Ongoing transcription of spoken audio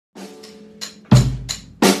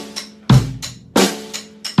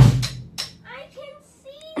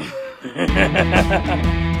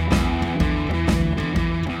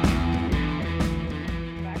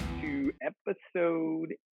Back to episode.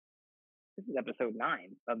 This is episode 9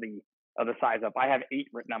 of the size up. I have 8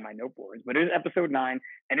 written on my noteboards, but it is episode 9,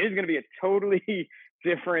 and it is going to be a totally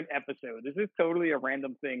different episode. This is totally a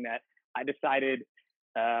random thing that I decided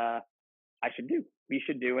I should do. We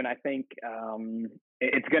should do, and I think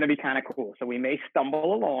it's going to be kind of cool. So we may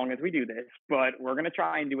stumble along as we do this, but we're going to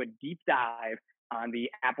try and do a deep dive on the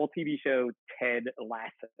Apple TV show Ted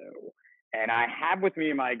Lasso. And I have with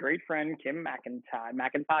me my great friend Kim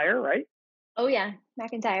McIntyre, right? Oh yeah,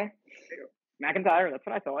 McIntyre. McIntyre, that's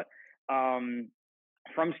what I thought.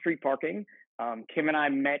 From Street Parking. Kim and I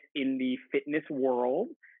met in the fitness world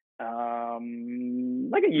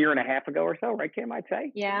like a year and a half ago or so, right, Kim? I'd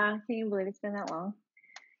say. Yeah, can you believe it's been that long?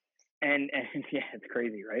 And yeah, it's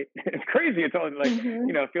crazy, right? It's crazy. It's always like Mm-hmm.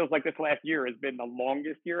 it feels like this last year has been the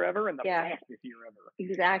longest year ever and the Yeah, fastest year ever.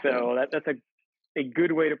 exactly. So that's a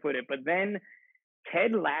good way to put it. But then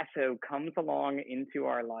Ted Lasso comes along into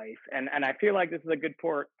our life, and I feel like this is a good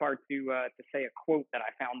part to say a quote that I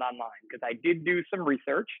found online because I did do some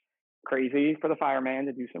research. Crazy for the fireman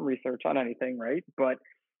to do some research on anything, right? But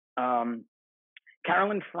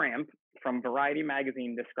Carolyn Framp from Variety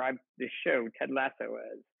magazine described this show Ted Lasso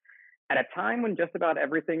as at a time when just about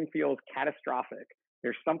everything feels catastrophic.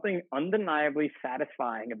 There's something undeniably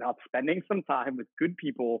satisfying about spending some time with good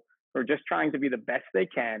people who are just trying to be the best they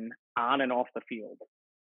can on and off the field.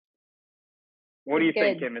 What do you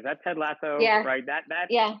think, Good. Kim? Is that Ted Lasso? Yeah, Right. That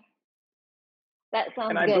yeah, that and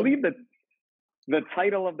sounds I good. believe that the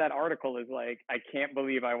title of that article is like, I can't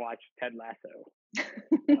believe I watched Ted Lasso.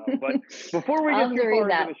 But before we I'll get have to too read far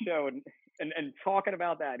that. into the show and talking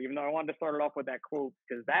about that, even though I wanted to start it off with that quote,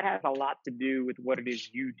 because that has a lot to do with what it is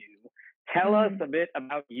you do. Tell us Mhm. a bit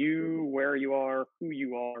about you, where you are, who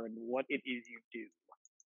you are, and what it is you do.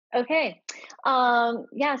 Okay.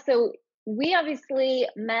 Yeah, so we obviously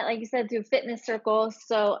met, like you said, through fitness circles.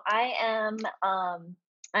 So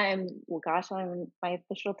well gosh, I'm my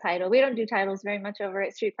official title. We don't do titles very much over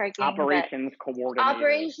at Street Parking, but Operations coordinator,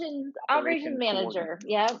 operations operations coordinator, manager.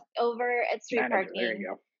 Yep, over at Street manager. There you Parking.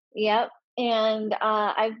 go. Yep. And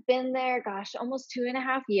I've been there, gosh, almost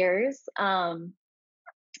 2.5 years.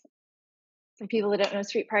 For people that don't know,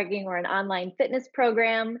 Street Parking, we're an online fitness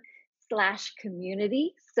program slash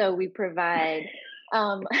community. So we provide,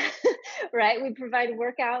 um, right? We provide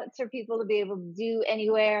workouts for people to be able to do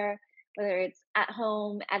anywhere, whether it's at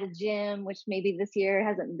home, at a gym, which maybe this year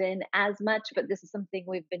hasn't been as much, but this is something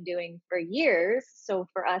we've been doing for years. So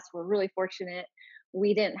for us, we're really fortunate.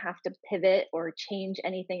 We didn't have to pivot or change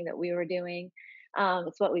anything that we were doing.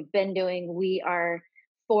 It's what we've been doing. We are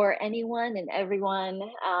for anyone and everyone.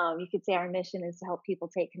 You could say our mission is to help people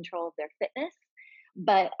take control of their fitness.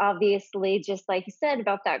 But obviously, just like you said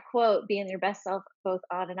about that quote, being their best self both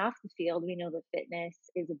on and off the field, we know that fitness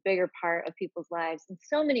is a bigger part of people's lives in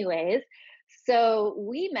so many ways. So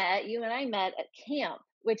you and I met at camp,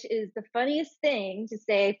 which is the funniest thing to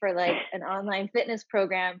say for like an online fitness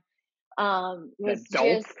program. Was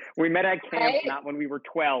Adults. just We met at camp, right, not when we were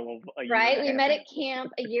 12 a year and right. a We half met at ago.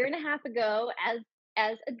 camp a year and a half ago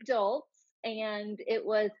as adults, and it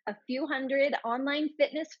was a few hundred online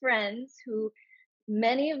fitness friends who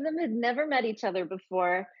many of them had never met each other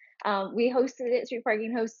before. We hosted it, Street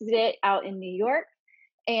Parking hosted it out in New York,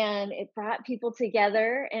 and it brought people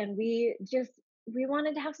together. And we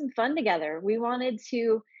wanted to have some fun together. We wanted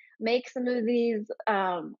to make some of these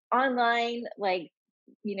online, like,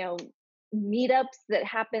 you know, meetups that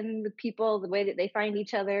happen with people, the way that they find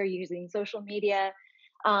each other using social media,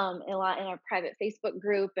 a lot in our private Facebook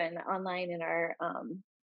group and online in our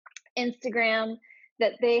Instagram,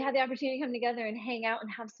 that they had the opportunity to come together and hang out and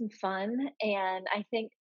have some fun. And I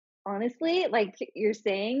think, honestly, like you're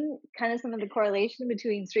saying, kind of some of the correlation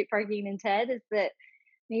between Street Parking and TED is that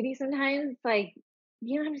maybe sometimes, like,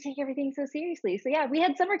 you don't have to take everything so seriously. So yeah, we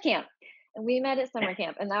had summer camp and we met at summer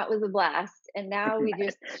camp, and that was a blast. And now we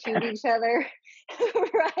just shoot each other,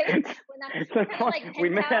 right? We're kind of like We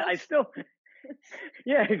pen met. I pals. still,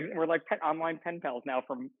 yeah, we're like online pen pals now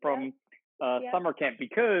Yep, from yep. summer camp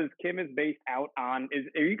because Kim is based out on.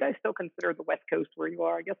 Are you guys still considered the West Coast where you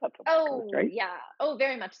are? I guess that's the West Coast, Oh, right? yeah. Oh,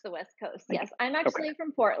 very much the West Coast. Like, Yes. I'm okay, actually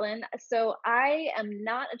from Portland. So I am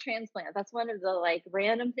not a transplant. That's one of the like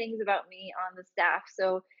random things about me on the staff.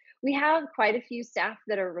 So we have quite a few staff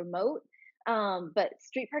that are remote. But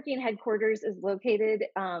Street Parking headquarters is located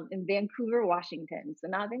in Vancouver, Washington. So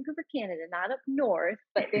not Vancouver, Canada, not up north,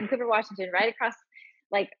 but Vancouver, Washington, right across,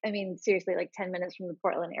 like, I mean, seriously, like 10 minutes from the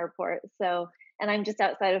Portland airport. So, and I'm just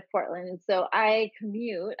outside of Portland. And so I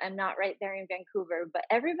commute. I'm not right there in Vancouver, but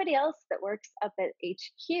everybody else that works up at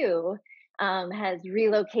HQ has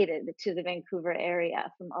relocated to the Vancouver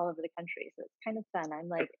area from all over the country. So it's kind of fun.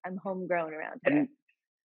 I'm homegrown around here.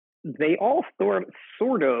 And they all sort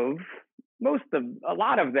of, a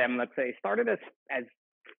lot of them, let's say, started as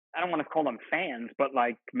I don't want to call them fans, but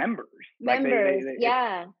like members. Like Members, they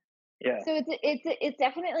yeah. yeah. So it's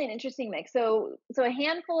definitely an interesting mix. So a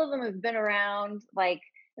handful of them have been around. Like,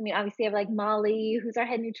 I mean, obviously, I have like Molly, who's our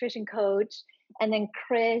head nutrition coach, and then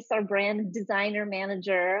Chris, our brand designer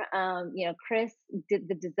manager. Chris did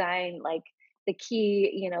the design, like the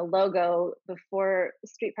key, logo before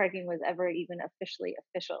street parking was ever even officially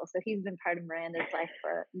official. So he's been part of Miranda's life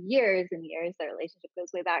for years and years. Their relationship goes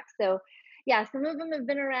way back. So yeah, some of them have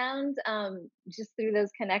been around just through those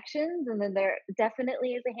connections, and then there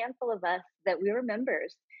definitely is a handful of us that we were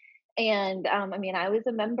members. And I mean, I was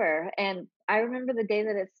a member, and I remember the day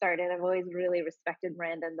that it started. I've always really respected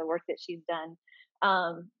Miranda and the work that she's done.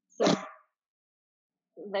 So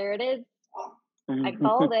there it is. I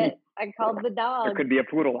called it. I called the There dog. could be a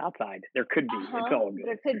poodle outside. There could be. It's Uh-huh. all good.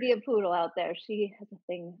 There could be a poodle out there. She has a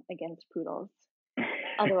thing against poodles.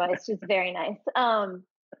 Otherwise, she's very nice.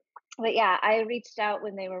 But yeah, I reached out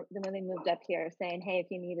when they moved up here, saying, "Hey, if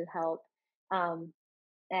you needed help," um,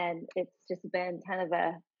 and it's just been kind of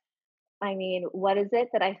I mean, what is it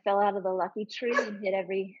that I fell out of the lucky tree and hit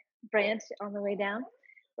every branch on the way down,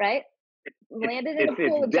 right? Landed in a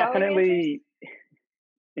pool It's of Jolly Ranchers. definitely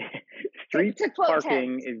street To quote Ted,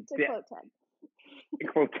 parking is to quote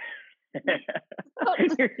quote.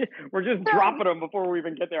 Ted, We're just dropping them before we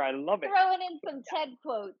even get there. I love it. throwing in some Ted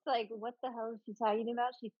quotes. Like, what the hell is she talking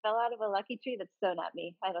about? She fell out of a lucky tree. That's so not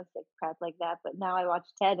me. I don't say crap like that, but now I watch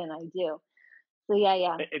Ted and I do. So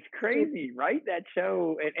yeah. It's crazy, right? That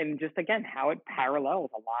show, and just again, how it parallels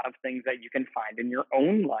a lot of things that you can find in your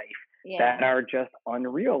own life that are just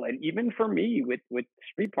unreal. And even for me with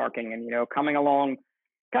street parking and, coming along,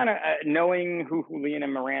 kind of knowing who Julian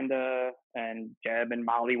and Miranda and Jeb and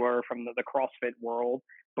Molly were from the CrossFit world,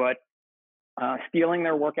 but stealing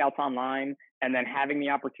their workouts online and then having the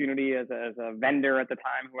opportunity as a vendor at the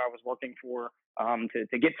time who I was working for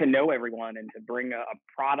to get to know everyone and to bring a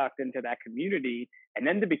product into that community and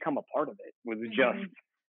then to become a part of it was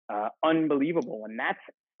just unbelievable. And that's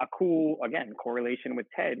a cool, again, correlation with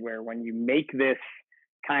Ted, where when you make this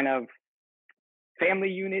kind of family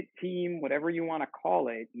unit, team, whatever you want to call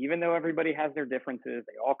it, even though everybody has their differences,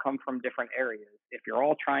 they all come from different areas. If you're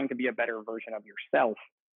all trying to be a better version of yourself,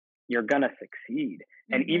 you're going to succeed.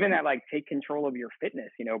 And even at like take control of your fitness,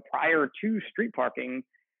 prior to street parking,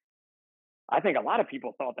 I think a lot of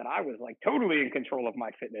people thought that I was like totally in control of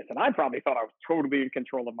my fitness. And I probably thought I was totally in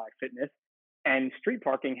control of my fitness. And street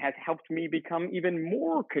parking has helped me become even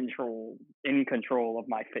more in control of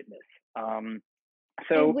my fitness.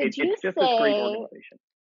 So it's just a great organization.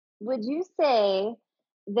 Would you say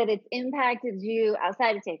that it's impacted you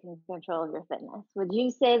outside of taking control of your fitness? Would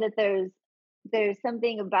you say that there's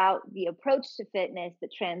something about the approach to fitness that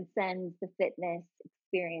transcends the fitness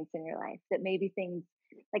experience in your life, that maybe things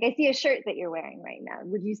like I see a shirt that you're wearing right now.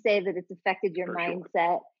 Would you say that it's affected your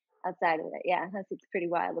mindset outside of it? Yeah, that's it's pretty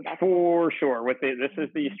wild about for sure. This is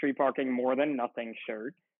the Street Parking More Than Nothing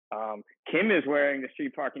shirt. Kim is wearing the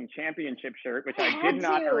Street Parking Championship shirt, which I did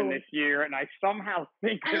not earn this year, and I somehow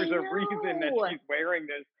think there's a reason that she's wearing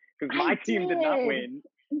this because my team did not win.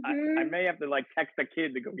 I may have to like text a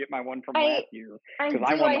kid to go get my one from last year because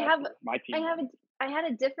I won last year. My team. I had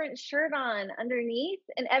a different shirt on underneath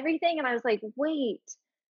and everything, and I was like, "Wait,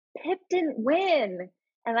 Pip didn't win,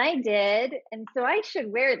 and I did, and so I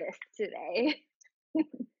should wear this today."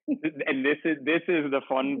 And this is the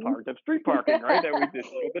fun part of street parking, right? That we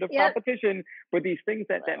just a little bit of competition, but these things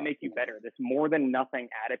that make you better. This more than nothing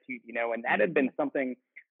attitude, and that had been something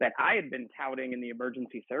that I had been touting in the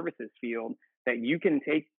emergency services field. That you can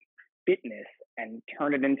take fitness and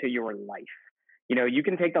turn it into your life. You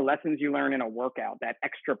can take the lessons you learn in a workout, that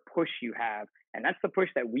extra push you have, and that's the push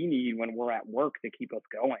that we need when we're at work to keep us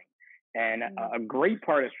going. And a great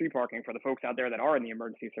part of street parking for the folks out there that are in the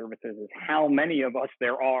emergency services is how many of us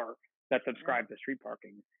there are that subscribe to street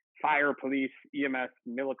parking. Fire, police, EMS,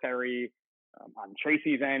 military, on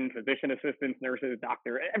Tracy's end, physician assistants, nurses,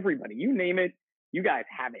 doctor, everybody, you name it, you guys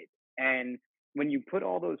have it. And when you put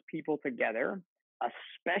all those people together,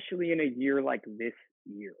 especially in a year like this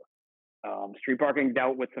year, street parking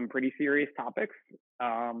dealt with some pretty serious topics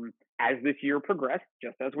as this year progressed,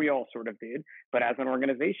 just as we all sort of did, but as an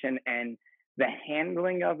organization, and the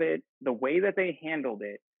handling of it, the way that they handled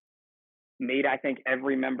it made, I think,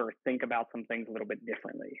 every member think about some things a little bit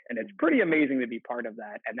differently. And it's pretty amazing to be part of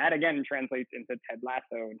that. And that again translates into Ted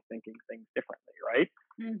Lasso and thinking things differently, right?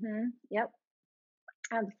 Yep.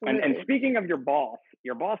 And Absolutely. speaking of your boss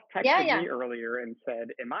Yeah. texted Yeah. me earlier and said,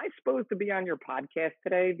 "Am I supposed to be on your podcast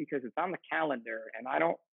today? Because it's on the calendar and I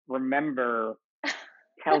don't remember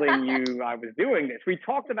telling you I was doing this." We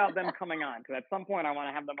talked about them coming on because at some point I want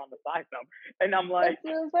to have them on the side some. And That's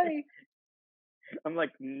so funny. I'm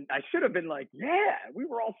like, I should have been like, yeah, we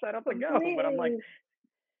were all set up to go. But I'm like, Completely.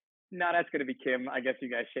 no, that's going to be Kim. I guess you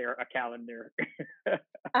guys share a calendar.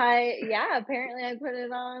 Yeah, apparently I put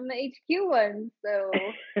it on the HQ one. So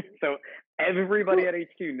So everybody who, at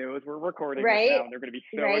HQ knows we're recording this now, right? and they're going to be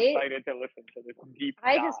so Right? excited to listen to this deep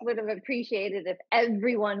I just dive. would have appreciated if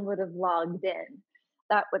everyone would have logged in.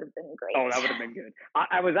 That would have been great. Oh, that would have been good.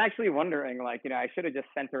 I was actually wondering, like, I should have just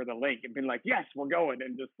sent her the link and been like, yes, we're going,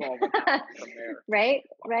 and just saw what happened from there. Right?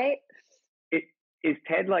 Right? It is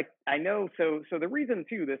Ted like I know. So the reason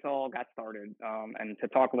too this all got started, and to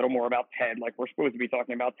talk a little more about Ted, like we're supposed to be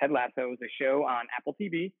talking about, Ted Lasso is a show on Apple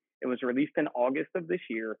TV. It was released in August of this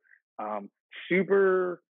year. Um,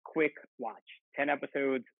 Super quick watch, 10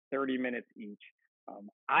 episodes, 30 minutes each.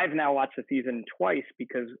 I've now watched the season twice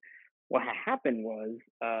because what happened was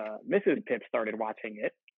Mrs. Pip started watching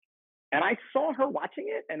it, and I saw her watching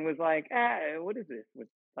it and was like, what is this with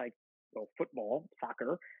like, well, football,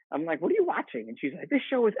 soccer? I'm like, what are you watching? And she's like, this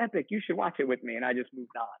show is epic. You should watch it with me. And I just moved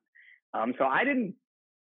on. So I didn't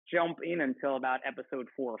jump in until about episode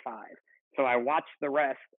 4 or 5. So I watched the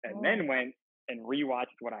rest and Oh, then went and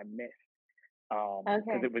rewatched what I missed because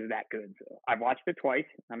okay. it was that good. So I've watched it twice.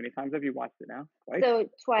 How many times have you watched it now? Twice? So Three?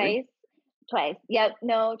 twice, twice. Yep.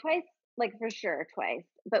 No, twice, like for sure, twice.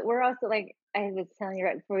 But we're also like I was telling you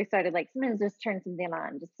right before we started, like sometimes just turn something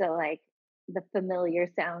on just so like the familiar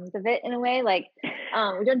sounds of it in a way. Like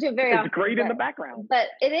we don't do it very It's often, great in the background. but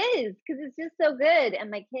it is because it's just so good. And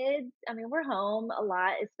my kids, I mean, we're home a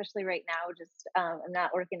lot, especially right now. Just I'm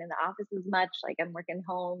not working in the office as much. Like I'm working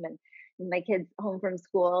home and my kids home from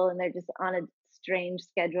school and they're just on a strange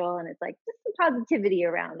schedule and it's like just some positivity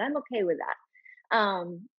around. I'm okay with that.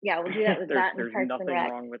 Yeah, we'll do that with that and There's Parks and nothing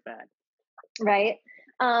Rec, wrong with that. right?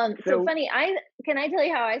 So So funny. I can I tell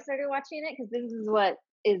you how I started watching it because this is what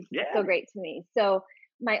is so yeah, great to me. So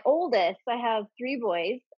my oldest, I have three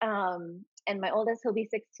boys, and my oldest he'll be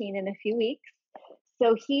 16 in a few weeks.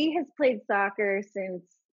 So he has played soccer since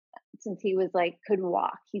he was like could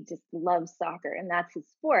walk. He just loves soccer, and that's his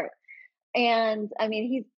sport. And I mean,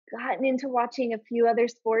 he's gotten into watching a few other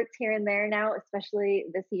sports here and there now, especially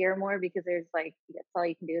this year more because there's like that's all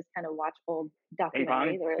you can do is kind of watch old ping pong.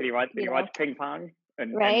 documentaries or Did you watch ping pong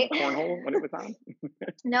right? and cornhole when it was on?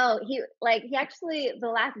 No, he actually The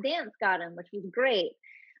Last Dance got him, which was great.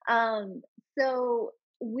 Um, so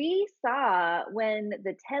we saw when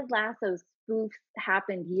the Ted Lasso spoof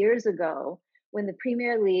happened years ago when the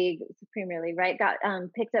Premier League, right, got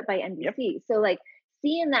picked up by Yep. NBC. So like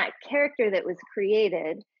seeing that character that was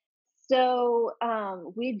created. So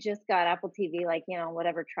we just got Apple TV, like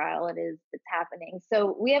whatever trial it is that's happening.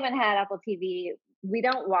 So we haven't had Apple TV. We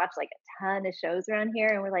don't watch like a ton of shows around here,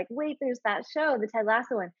 and we're like, wait, there's that show, the Ted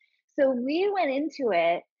Lasso one. So we went into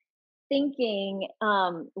it thinking,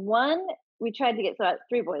 one, we tried to get so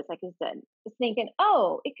three boys, like I said, was thinking,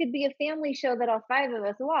 oh, it could be a family show that all five of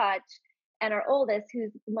us watch, and our oldest,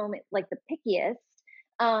 who's the moment like the pickiest,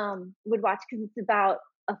 would watch because it's about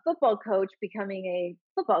a football coach becoming a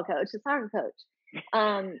football coach, a soccer coach.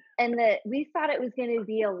 And that we thought it was going to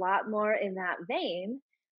be a lot more in that vein.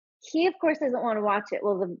 He, of course, doesn't want to watch it.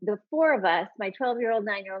 Well, the four of us, my 12-year-old,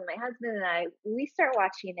 9-year-old, my husband, and I, we start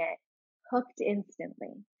watching it hooked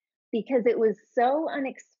instantly because it was so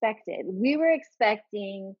unexpected. We were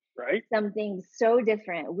expecting Right. something so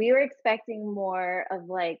different. We were expecting more of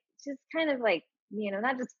like, just kind of like,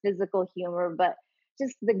 not just physical humor, but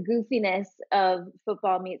just the goofiness of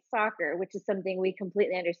football meets soccer, which is something we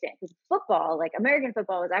completely understand. Because football, like American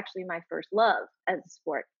football, was actually my first love as a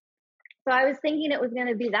sport. So I was thinking it was going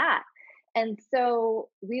to be that. And so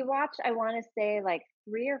we watched, I want to say like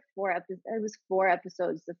 3 or 4 episodes. It was 4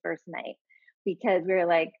 episodes the first night because we were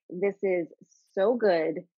like, this is so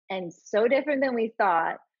good and so different than we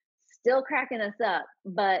thought, still cracking us up,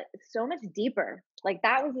 but so much deeper. Like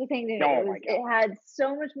that was the thing to me. Oh my It god. had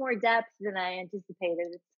so much more depth than I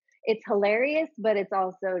anticipated. It's hilarious, but it's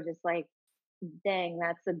also just like, dang,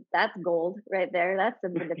 that's gold right there. That's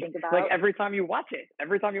something to think Like about. every time you watch it,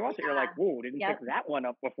 you're like, Yeah. whoa, didn't pick Yep. that one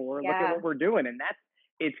up before. Look at Yeah. what we're doing, and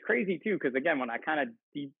it's crazy too. Because again, when I kind of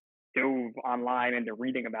deep dove online into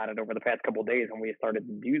reading about it over the past couple of days, and we started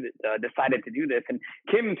to do this, decided to do this. And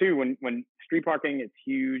Kim too, when street parking is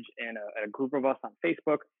huge, and a group of us on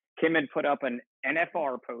Facebook, Kim had put up an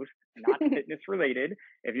NFR post, not fitness related.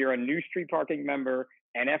 If you're a new street parking member,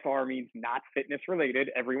 NFR means not fitness related.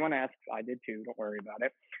 Everyone asks, I did too. Don't worry about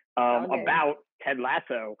it. All good. About Ted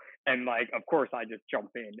Lasso, and like, of course, I just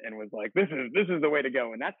jumped in and was like, this is the way to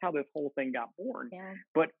go, and that's how this whole thing got born. Yeah.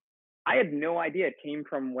 But I had no idea it came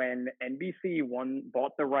from when NBC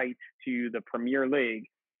bought the rights to the Premier League.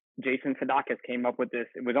 Jason Sudeikis came up with this.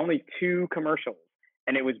 It was only two commercials,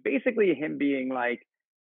 and it was basically him being like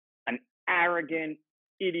an arrogant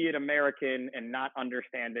idiot American and not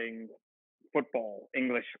understanding football,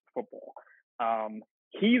 English football.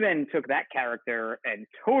 He then took that character and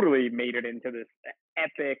totally made it into this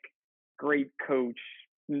epic, great coach,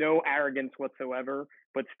 no arrogance whatsoever,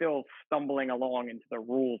 but still stumbling along into the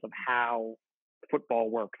rules of how football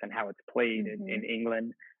works and how it's played in Hmm.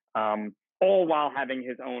 England, all while having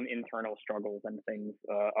his own internal struggles and things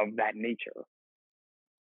of that nature.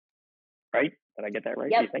 Right? Did I get that right?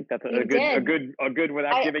 Do Yep, you think that's you did. a good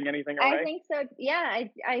without I giving anything I away? think so. Yeah,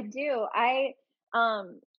 I do.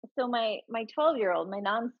 So my 12-year-old, my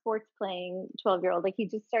non-sports playing 12-year-old, like he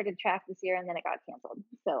just started track this year and then it got canceled.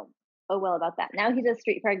 So, oh well about that. Now he does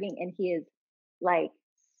street parking and he is like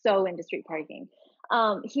so into street parking.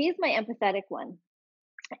 He's my empathetic one.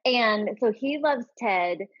 And so he loves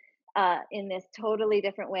Ted in this totally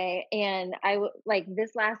different way. And like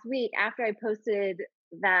this last week after I posted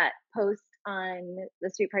that post on the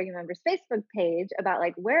Street Parking Members Facebook page about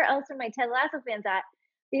like where else are my Ted Lasso fans at?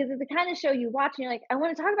 Because it's the kind of show you watch and you're like, I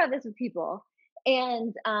want to talk about this with people.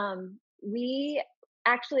 And we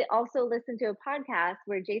actually also listened to a podcast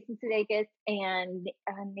where Jason Sudeikis and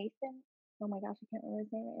Nathan, oh my gosh, I can't remember his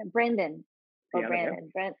name right now, Brendan or Yeah, there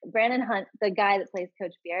you go. Brandon Hunt, the guy that plays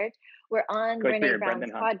Coach Beard, were on Coach Brene Beard, Brown's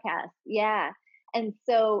Brendan Hunt. podcast. Yeah. And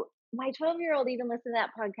so my 12-year-old even listened to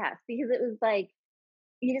that podcast because it was like,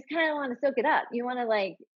 you just kind of want to soak it up. You want to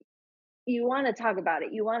like, you want to talk about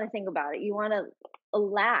it. You want to think about it. You want to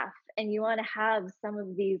laugh and you want to have some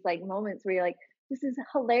of these like moments where you're like, this is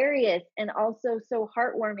hilarious and also so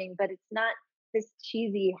heartwarming, but it's not this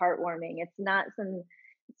cheesy heartwarming. It's not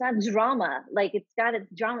drama. Like it's got its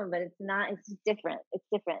drama, but it's not, it's just different. It's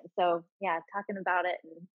different. So yeah, talking about it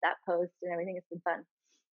and that post and everything has been fun.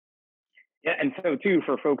 Yeah, and so too,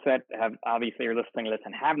 for folks that have obviously are listening to this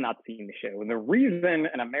and have not seen the show, the reason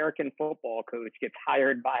an American football coach gets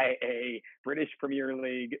hired by a British Premier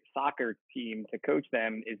League soccer team to coach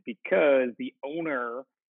them is because the owner,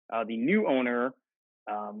 the new owner,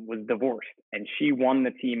 was divorced, and she won the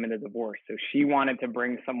team in the divorce. So she wanted to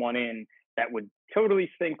bring someone in that would totally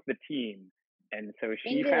sink the team, and so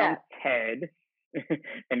she Cleaned it found up. Ted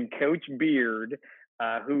and Coach Beard,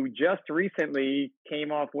 who just recently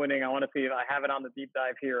came off winning. I want to see if I have it on the deep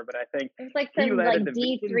dive here, but I think It was like he some led a like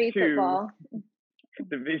Division D3 two, football.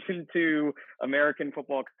 Division two American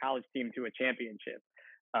football college team to a championship.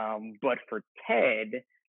 But for Ted,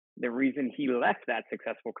 the reason he left that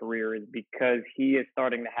successful career is because he is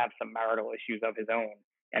starting to have some marital issues of his own,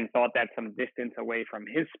 and thought that some distance away from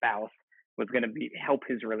his spouse was going to be help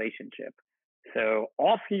his relationship. So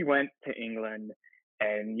off he went to England,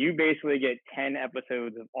 and you basically get 10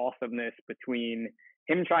 episodes of awesomeness between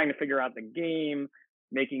him trying to figure out the game,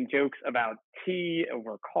 making jokes about tea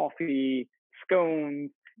over coffee, scones,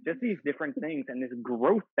 just these different things, and this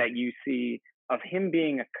growth that you see of him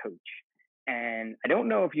being a coach. And I don't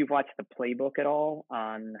know if you've watched The Playbook at all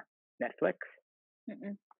on Netflix.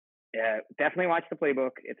 Mm-mm. Yeah, definitely watch The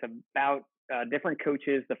Playbook. It's about different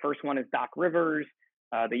coaches. The first one is Doc Rivers,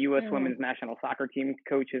 the U.S. Mm, women's national soccer team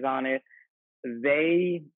coach is on it.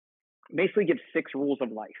 They basically give 6 rules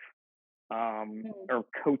of life, mm, or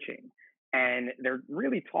coaching. And they're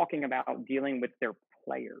really talking about dealing with their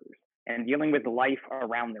players and dealing with life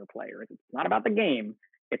around their players. It's not about the game,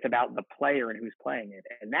 it's about the player and who's playing it.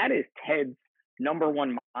 And that is Ted's number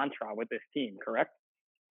one mantra with this team, correct?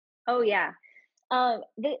 oh yeah.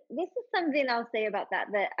 This is something I'll say about that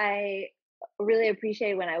that I really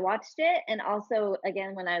appreciate when I watched it, and also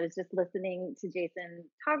again when I was just listening to Jason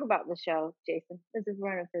talk about the show. Jason, this is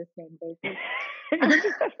one of his name We're basis,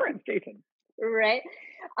 just best friends, Jason. right?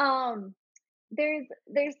 Um, there's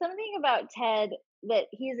something about Ted that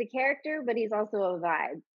he's a character, but he's also a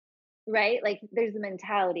vibe, right? Like there's a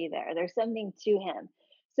mentality there. There's something to him.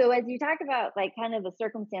 So as you talk about like kind of the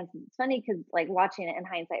circumstances, it's funny because like watching it in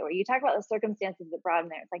hindsight, where you talk about the circumstances that brought him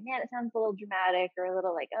there, it's like, man, it sounds a little dramatic or a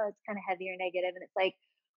little like, oh, it's kind of heavy or negative. And it's like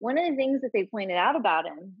one of the things that they pointed out about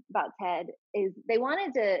him, about Ted, is they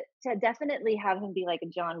wanted to definitely have him be like a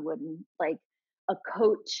John Wooden, like a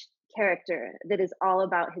coach character that is all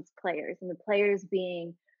about his players and the players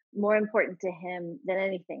being more important to him than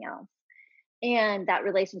anything else, and that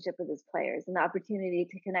relationship with his players and the opportunity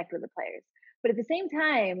to connect with the players. But at the same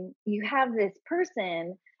time, you have this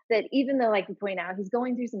person that, even though, like you point out, he's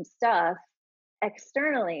going through some stuff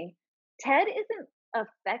externally, Ted isn't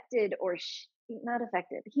affected or not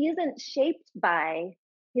affected. He isn't shaped by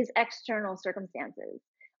his external circumstances.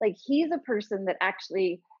 Like, he's a person that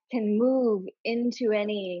actually can move into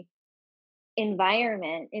any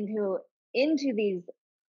environment, into these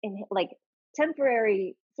like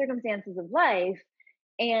temporary circumstances of life,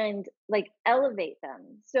 and like elevate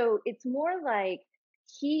them. So it's more like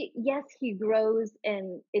yes, he grows,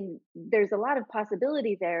 and there's a lot of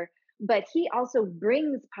possibility there, but he also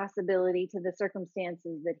brings possibility to the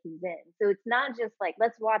circumstances that he's in. So it's not just like,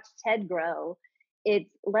 let's watch Ted grow. It's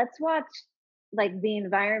let's watch like the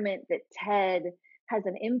environment that Ted has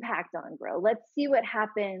an impact on grow. Let's see what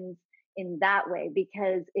happens in that way,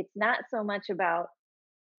 because it's not so much about,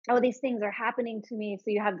 oh, these things are happening to me.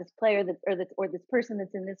 So you have this player that, or this person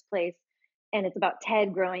that's in this place, and it's about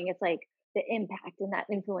Ted growing. It's like the impact and that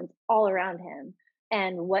influence all around him,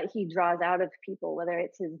 and what he draws out of people, whether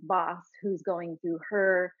it's his boss who's going through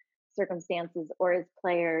her circumstances, or his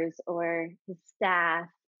players, or his staff,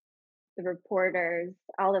 the reporters,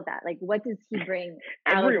 all of that. Like, what does he bring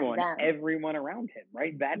out of them? Everyone around him,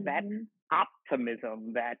 right? That Hmm.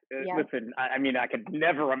 optimism. That Yep. listen, I mean, I could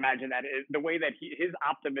never imagine that the way that his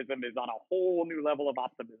optimism is on a whole new level of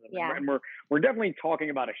optimism, Yeah. and we're definitely talking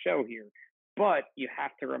about a show here, but you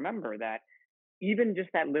have to remember that even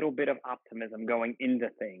just that little bit of optimism going into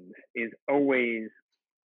things is always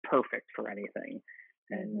perfect for anything.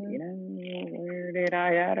 And Hmm. where did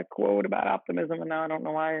I add a quote about optimism? And now I don't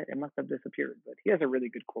know why it must have disappeared. But he has a really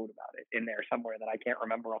good quote about it in there somewhere that I can't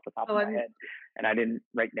remember off the top Oh, of my head, and I didn't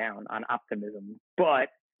write down on optimism. But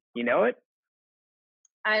you know it?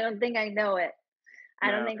 I don't think I know it.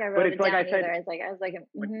 I don't No. think I But wrote it's it like I down said, either. I was like,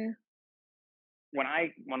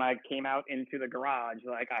 when I came out into the garage,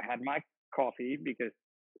 like I had my coffee because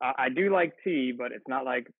I do like tea, but it's not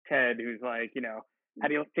like Ted, who's like, how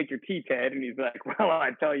do you take your tea, Ted? And he's like, well,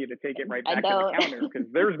 I tell you to take it right I back to the don't. counter because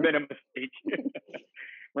there's been a mistake,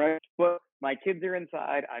 right? But my kids are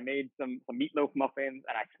inside. I made some meatloaf muffins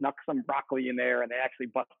and I snuck some broccoli in there, and they actually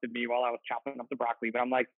busted me while I was chopping up the broccoli. But I'm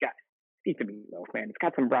like, guys, eat the meatloaf, man. It's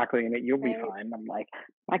got some broccoli in it. You'll be Right. fine. I'm like,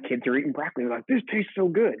 my kids are eating broccoli. They're like, this tastes so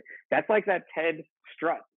good. That's like that Ted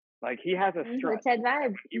strut. Like he has a The strut. Ted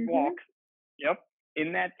vibe. He walks, yep,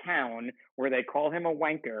 in that town where they call him a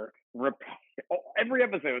wanker. Every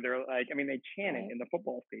episode, they're like, I mean, they chant it Right. in the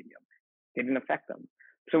football stadium. It didn't affect them.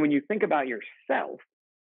 So when you think about yourself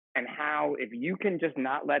and how if you can just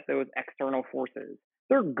not let those external forces,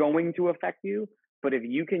 they're going to affect you. But if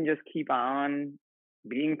you can just keep on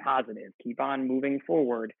being positive, keep on moving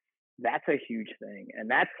forward, that's a huge thing. And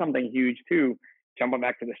that's something huge too. Jumping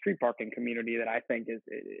back to the street parking community, that I think is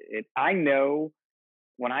it. I know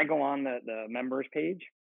when I go on the members page,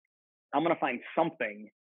 I'm going to find something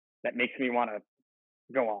that makes me want to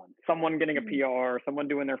go on. Someone getting a Mhm. PR, someone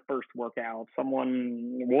doing their first workout,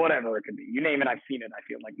 someone, whatever it could be. You name it, I've seen it, I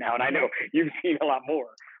feel like now. And I know Yep. you've seen a lot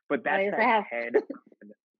more. But Oh, that's yes, I that have.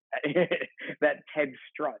 Ted, that Ted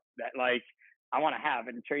strut that like I want to have.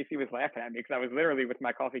 And Tracy was laughing at me because I was literally with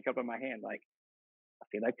my coffee cup in my hand, like, I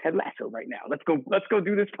feel like Ted Lasso right now. Let's go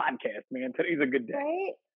do this podcast, man. Today's a good day.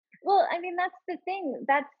 Right? Well, I mean, that's the thing.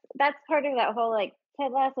 That's part of that whole like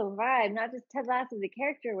Ted Lasso vibe, not just Ted Lasso the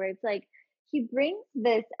character, where it's like he brings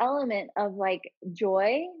this element of like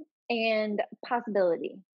joy and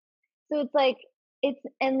possibility. So it's like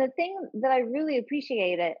and the thing that I really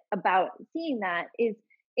appreciate it about seeing that is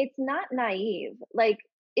it's not naive. Like,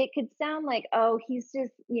 it could sound like, oh, he's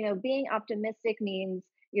just, being optimistic means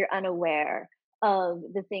you're unaware of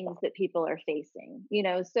the things that people are facing.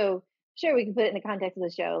 So sure, we can put it in the context of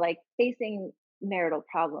the show, like facing marital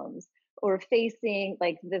problems, or facing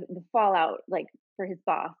like the fallout, like for his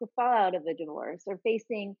boss, the fallout of a divorce, or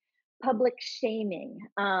facing public shaming.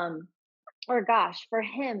 Or gosh, for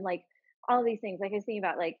him, like all these things, like I was thinking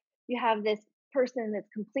about, like you have this person that's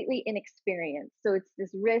completely inexperienced. So it's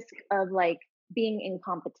this risk of like being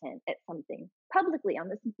incompetent at something publicly on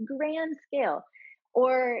this grand scale.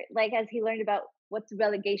 Or like as he learned about what's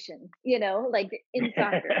relegation, like in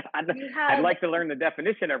soccer. I'd, You I'd have like to learn the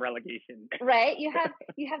definition of relegation. right, you have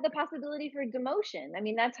the possibility for demotion. I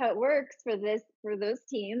mean, that's how it works for those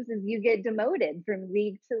teams, is you get demoted from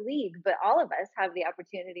league to league. But all of us have the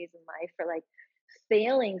opportunities in life for like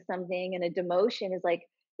failing something, and a demotion is like,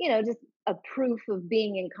 just a proof of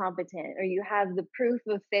being incompetent, or you have the proof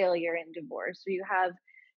of failure in divorce, or you have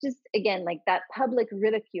just again, like that public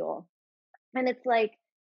ridicule. And it's like,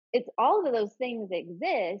 it's all of those things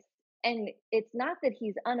exist. And it's not that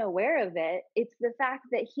he's unaware of it. It's the fact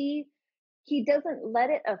that he doesn't let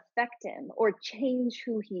it affect him or change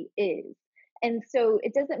who he is. And so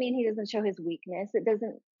it doesn't mean he doesn't show his weakness. It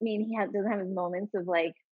doesn't mean doesn't have his moments of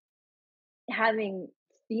like having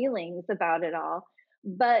feelings about it all.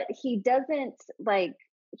 But he doesn't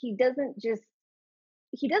just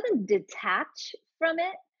he doesn't detach from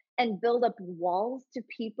it and build up walls to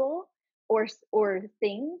people or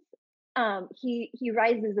things. He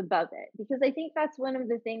rises above it, because I think that's one of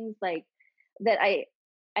the things like that I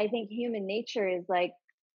think human nature is like,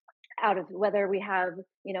 out of whether we have,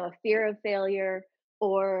 a fear of failure,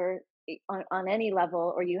 or on any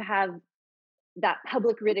level, or you have that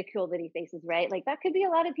public ridicule that he faces, right? Like that could be a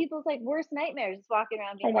lot of people's like worst nightmares, just walking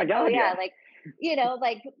around Oh being my like, oh God, yeah, yeah. like,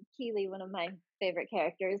 like Keely, one of my favorite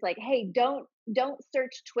characters, like, hey, don't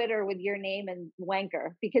search Twitter with your name and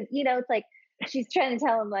wanker, because it's like she's trying to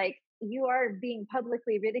tell him like, you are being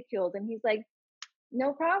publicly ridiculed, and he's like,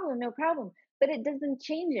 no problem, no problem. But it doesn't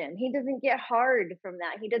change him. He doesn't get hard from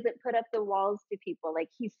that. He doesn't put up the walls to people. Like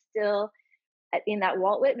he's still, in that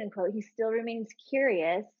Walt Whitman quote, he still remains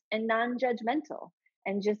curious and non-judgmental.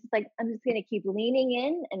 And just like, I'm just going to keep leaning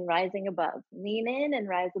in and rising above, lean in and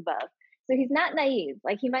rise above. So he's not naive.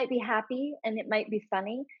 Like he might be happy and it might be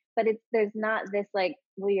funny, but there's not this like,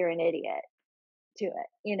 well, you're an idiot to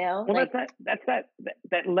it, Well, like, that's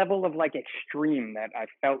that level of like extreme that I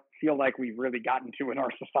feel like we've really gotten to in our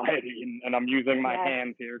society, and I'm using my yes,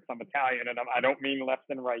 hands here because I'm Italian, and I don't mean left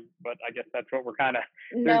and right, but I guess that's what we're kind of.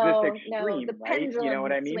 There's this no, no, the extreme, right? You know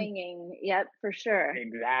what pendulum I mean? swinging. Yep, for sure.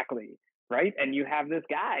 Exactly. Right. And you have this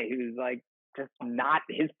guy who's like just not,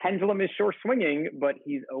 his pendulum is sure swinging, but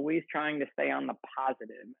he's always trying to stay on the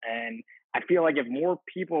positive. And I feel like if more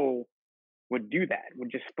people would do that,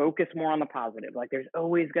 would just focus more on the positive, like there's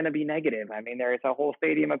always going to be negative. I mean, there's a whole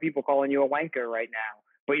stadium of people calling you a wanker right now,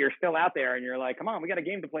 but you're still out there and you're like, come on, we got a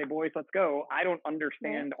game to play, boys. Let's go. I don't Right,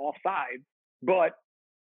 understand all sides, but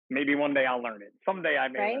maybe one day I'll learn it. Someday I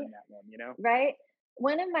may right, learn that one, you know? right.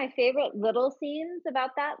 One of my favorite little scenes about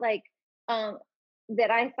that, like, um,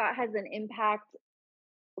 that I thought has an impact,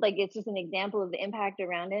 like it's just an example of the impact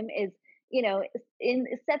around him, is, in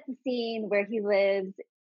sets the scene where he lives,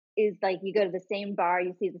 is like you go to the same bar,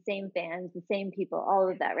 you see the same fans, the same people, all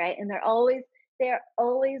of that, right? And they're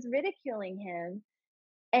always ridiculing him,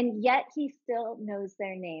 and yet he still knows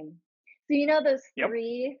their name. So those Yep.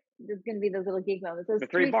 three, there's going to be those little geek moments. Those The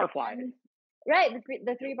three three barflies. friends, right? The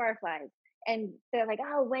Yep. three barflies, and they're like,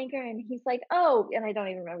 "Oh, wanker," and he's like, "Oh," and I don't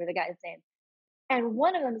even remember the guy's name. And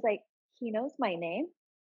one of them is like, "He knows my name."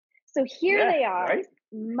 So here Yeah. they are Right.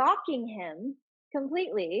 mocking him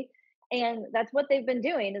completely. And that's what they've been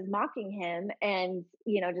doing, is mocking him, and,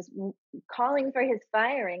 just calling for his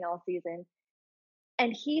firing all season.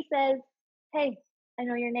 And he says, hey, I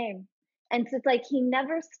know your name. And so it's like he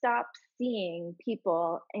never stops seeing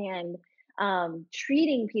people and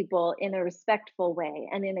treating people in a respectful way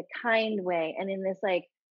and in a kind way. And in this, like,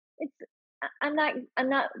 it's, I'm not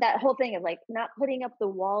that whole thing of like not putting up the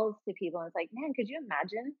walls to people. And it's like, man, could you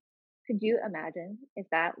imagine? Could you imagine if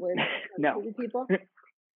that was how we No. treated people?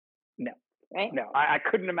 No. Right? No. I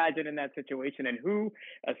couldn't imagine in that situation. And who,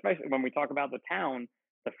 especially when we talk about the town,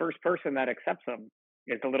 the first person that accepts him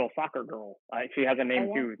is the little soccer girl. She has a Oh name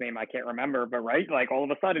yeah. too, whose name I can't remember, but right, like all of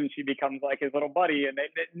a sudden she becomes like his little buddy, and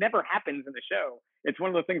it never happens in the show. It's one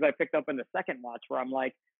of those things I picked up in the second watch where I'm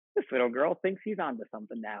like, this little girl thinks he's onto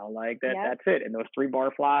something now. Like that. Yep. That's it. And those three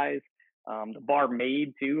barflies, the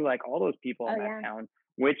barmaid too, like all those people Oh in that yeah. town.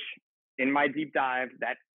 Which in my deep dive,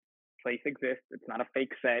 that place exists. It's not a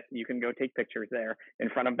fake set. You can go take pictures there in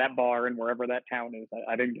front of that bar and wherever that town is.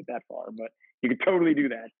 I didn't get that far, but you could totally do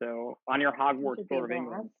that. So on your Which Hogwarts would be a tour of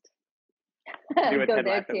England, blast. do a Go Ted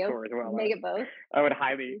there Lasso too. tour as well. Make it both. I would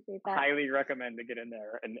highly, Appreciate that. highly recommend to get in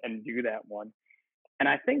there and do that one. And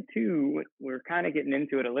I think too, we're kind of getting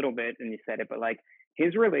into it a little bit, and you said it, but like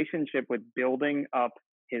his relationship with building up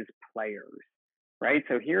his players, right?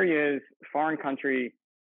 So here he is, foreign country,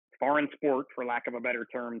 foreign sport, for lack of a better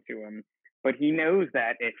term to him. But he knows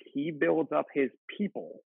that if he builds up his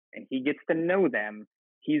people and he gets to know them,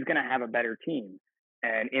 he's going to have a better team.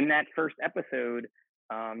 And in that first episode,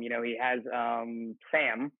 he has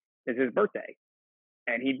Sam is his birthday,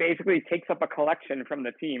 and he basically takes up a collection from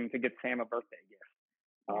the team to get Sam a birthday gift,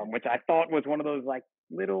 Yeah. which I thought was one of those like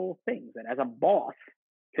little things. And as a boss,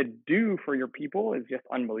 to do for your people is just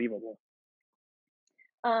unbelievable.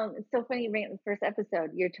 It's so funny you bring up the first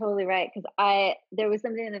episode. You're totally right, because there was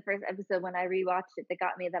something in the first episode when I rewatched it that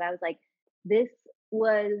got me, that I was like, this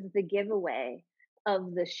was the giveaway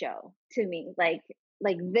of the show to me. Like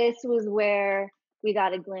this was where we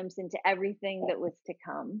got a glimpse into everything that was to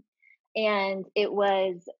come. And it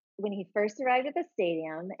was when he first arrived at the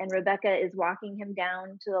stadium and Rebecca is walking him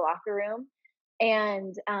down to the locker room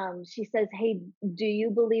and she says, "Hey, do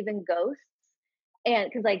you believe in ghosts?" And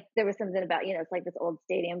because like there was something about, it's like this old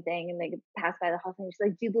stadium thing and they could pass by the whole thing. She's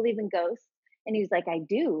like, "Do you believe in ghosts?" And he was like, "I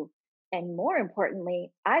do. And more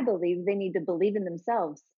importantly, I believe they need to believe in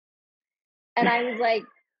themselves." And I was like,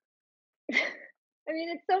 I mean,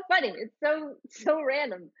 it's so funny. It's so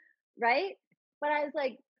random, right? But I was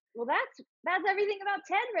like, well, that's everything about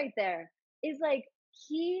Ted right there. Is like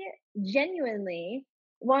he genuinely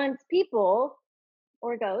wants people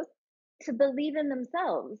or ghosts to believe in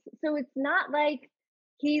themselves. So it's not like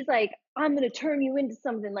he's like, I'm going to turn you into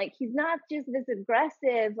something. Like he's not just this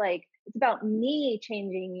aggressive, like, it's about me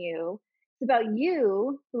changing you. It's about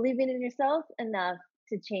you believing in yourself enough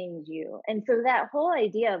to change you. And so that whole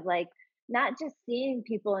idea of like not just seeing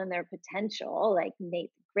people in their potential, like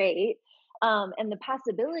Nate's great, and the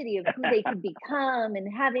possibility of who they could become and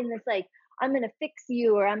having this like, I'm going to fix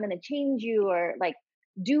you or I'm going to change you or like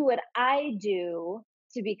do what I do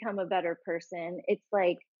to become a better person. It's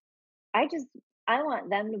like I just I want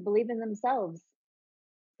them to believe in themselves.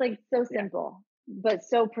 It's like so Yeah. simple, but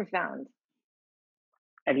so profound.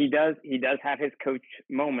 And he does have his coach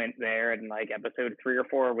moment there in like episode 3 or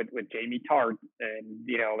 4 with Jamie Tart, and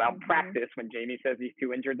about Hmm. practice when Jamie says he's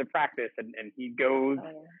too injured to practice, and he goes Oh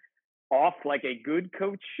yeah. off like a good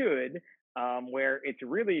coach should, where it's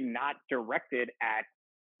really not directed at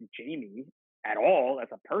Jamie at all as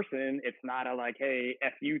a person. It's not a like, hey,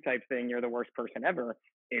 F you type thing, you're the worst person ever.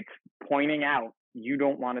 It's pointing out you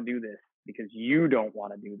don't want to do this because you don't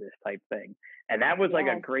want to do this type thing. And that was like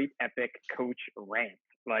a Yes. great epic coach rant.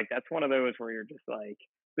 Like that's one of those where you're just like,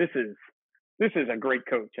 this is this is a great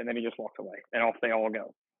coach. And then he just walks away and off they all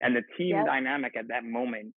go. And the team Yep. dynamic at that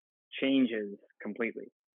moment changes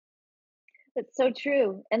completely. It's so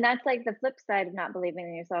true. And that's like the flip side of not believing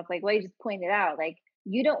in yourself. Like what you just pointed out, like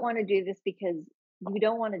you don't want to do this because you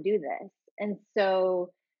don't want to do this. And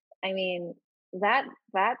so, I mean, that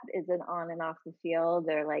is an on and off the field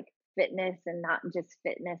or like fitness and not just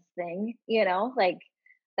fitness thing, like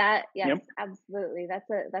that. Yes, Yep. absolutely.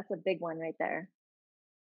 That's a big one right there.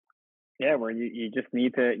 Yeah, where you just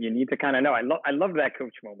need to kind of know. I love that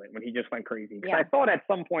coach moment when he just went crazy because I Yeah. thought at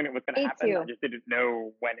some point it was going to Me happen. I too. just didn't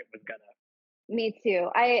know when it was gonna. Me too.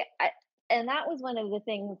 I and that was one of the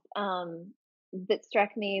things that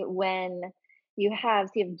struck me when you have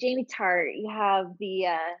Jamie Tart, you have the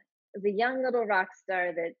young little rock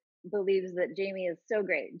star that believes that Jamie is so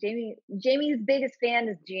great. Jamie's biggest fan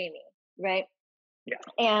is Jamie, right? Yeah,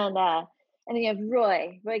 And then you have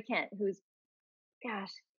Roy Kent, who's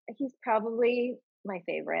gosh, he's probably my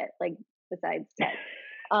favorite, like besides Ted.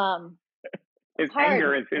 Um his Hard.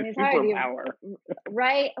 anger is I his mean, it's hard. superpower.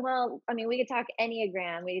 Right? Well, I mean, we could talk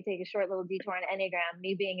Enneagram. We could take a short little detour on Enneagram.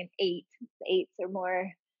 Me being an 8, eights are more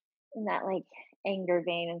in that like anger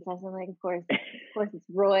vein and stuff. So I'm like, of course, it's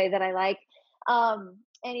Roy that I like.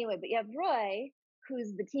 Anyway, but you have Roy,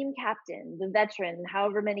 who's the team captain, the veteran,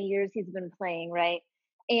 however many years he's been playing, right?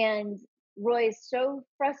 And Roy is so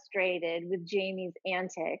frustrated with Jamie's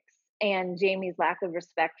antics and Jamie's lack of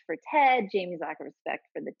respect for Ted, Jamie's lack of respect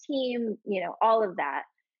for the team, all of that.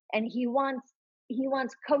 And he wants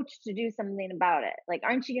coach to do something about it. Like,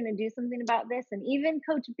 aren't you going to do something about this? And even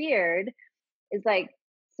Coach Beard is like,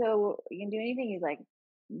 so you can do anything? He's like,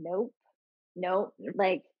 nope, nope. Yep.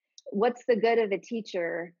 Like, what's the good of a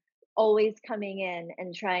teacher always coming in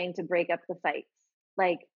and trying to break up the fights?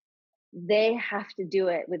 Like, they have to do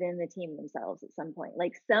it within the team themselves at some point.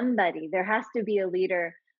 Like, there has to be a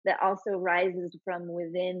leader that also rises from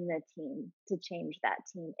within the team to change that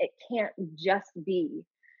team. It can't just be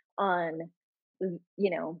on,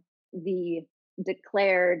 the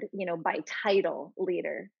declared, by title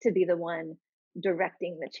leader to be the one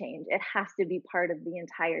directing the change. It has to be part of the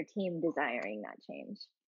entire team desiring that change.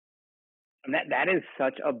 And that is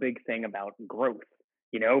such a big thing about growth.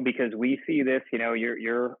 Because we see this.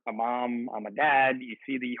 You're a mom, I'm a dad. You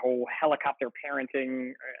see the whole helicopter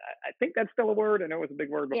parenting. I think that's still a word. I know it was a big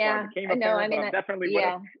word before I Yeah, became I a know. I parent, but mean, I'm definitely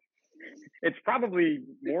whatever. yeah, It's probably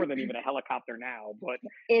more than even a helicopter now, but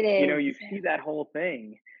it is. you see that whole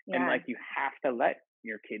thing, and Yeah, like you have to let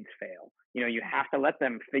your kids fail. You have to let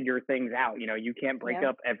them figure things out. You can't break yep,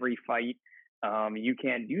 up every fight. You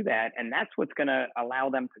can't do that, and that's what's going to allow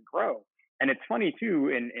them to grow. And it's funny too,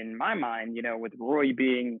 in my mind, with Roy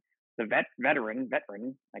being the veteran.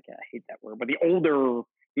 I hate that word, but the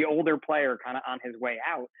older player, kind of on his way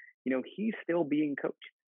out. He's still being coached.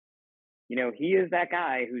 he is that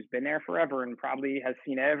guy who's been there forever and probably has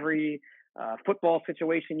seen every football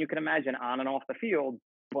situation you can imagine on and off the field,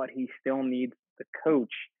 but he still needs the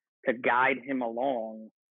coach to guide him along.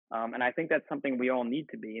 And I think that's something we all need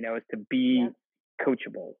to be, is to be Yep.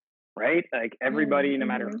 coachable, right? Like everybody, no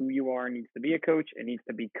matter Mm-hmm. who you are, needs to be a coach and needs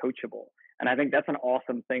to be coachable. And I think that's an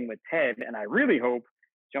awesome thing with Ted. And I really hope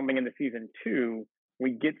jumping into season 2,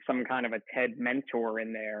 we get some kind of a Ted mentor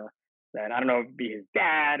in there that I don't know if it'd be his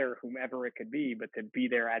dad or whomever it could be, but to be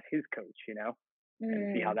there as his coach,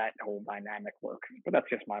 and see how Mm, that whole dynamic works. But that's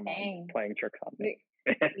just my mind dang. playing tricks on You're,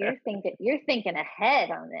 me. you're thinking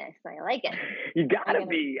ahead on this. I like it. You You're gotta gonna.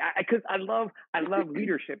 be, because I love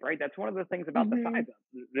leadership, right? That's one of the things about the Mm-hmm. size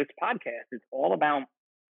up. This podcast is all about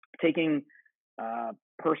taking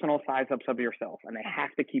personal size ups of yourself, and they have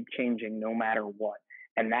to keep changing no matter what.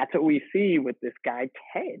 And that's what we see with this guy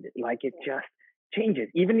Ted. Like it just changes.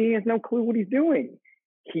 Even he has no clue what he's doing.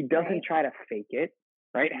 He doesn't Right. try to fake it,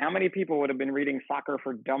 right? How many people would have been reading Soccer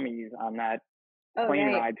for Dummies on that Oh, plane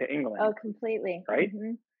right. ride to Oh, England, completely. right?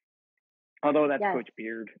 Mm-hmm. Although that's Yes. Coach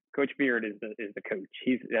Beard. Coach Beard is the coach.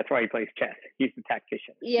 That's why he plays chess. He's the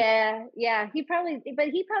tactician. Yeah, yeah. He probably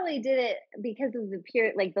did it because of the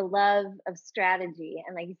pure, like the love of strategy,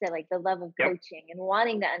 and like you said, like the love of Yep. coaching and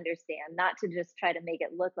wanting to understand, not to just try to make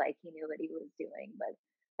it look like he knew what he was doing, but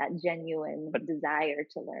that genuine But desire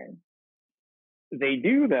to learn. they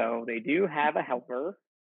do though. They do have a helper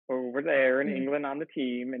over there in Mm. England on the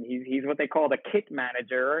team, and he's what they call the kit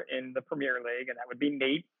manager in the Premier League, and that would be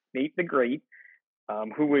Nate the Great,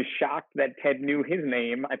 who was shocked that Ted knew his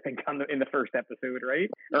name. I think in the first episode, right?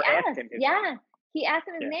 Or asked Yes, him his name. yeah. He asked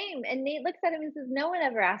him his Yeah. name, and Nate looks at him and says, "No one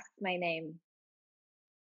ever asks my name."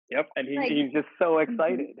 Yep. And Like, he's just so hmm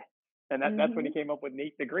excited. And that's when hmm he came up with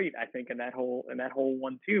Nate the Great, I think, in that whole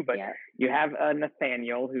one too. But yeah, you have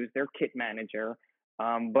Nathaniel, who's their kit manager,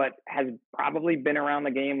 but has probably been around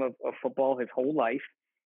the game of football his whole life.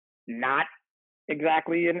 Not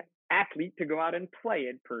exactly an athlete to go out and play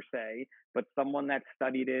it per se, but someone that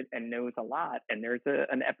studied it and knows a lot. And there's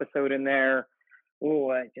an episode in there.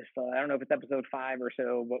 Oh, I don't know if it's episode 5 or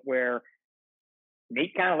so, but where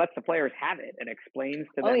Nate kind of lets the players have it and explains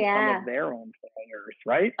to oh them some yeah, of their own failures,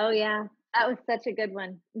 right? oh yeah. That was such a good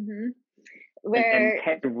one. And Where,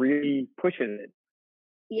 Ted really pushes it.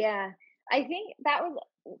 yeah, I think that was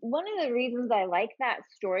one of the reasons I like that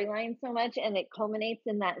storyline so much, and it culminates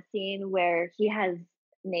in that scene where he has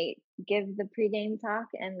Nate give the pregame talk,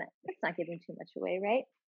 and that's not giving too much away, right?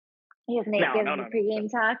 He has Nate No, give no, the no, no. pregame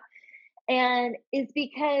talk, and it's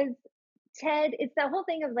because it's the whole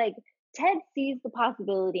thing of like Ted sees the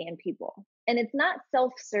possibility in people, and it's not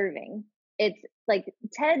self-serving. It's like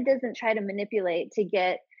Ted doesn't try to manipulate to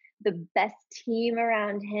get the best team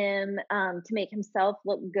around him, to make himself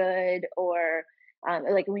look good, or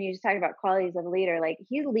like when you just talk about qualities of a leader, like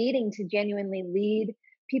he's leading to genuinely lead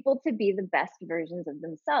people to be the best versions of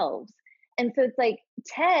themselves. And so it's like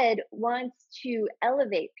Ted wants to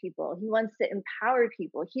elevate people. He wants to empower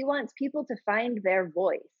people. He wants people to find their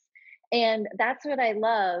voice. And that's what I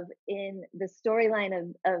love in the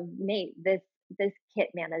storyline of Nate, this kit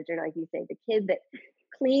manager, like you say, the kid that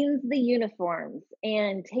cleans the uniforms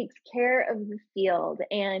and takes care of the field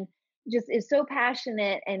and just is so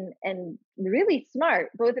passionate and really smart,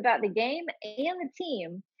 both about the game and the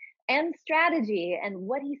team and strategy and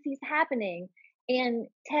what he sees happening. And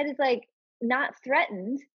Ted is like not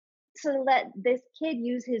threatened to let this kid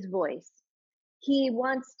use his voice. He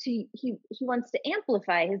wants to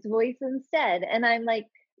amplify his voice instead. And I'm like,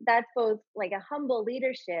 that's both like a humble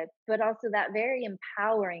leadership, but also that very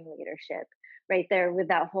empowering leadership right there with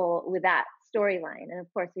that storyline. And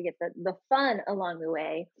of course we get the fun along the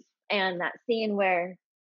way, and that scene where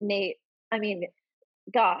Nate, I mean,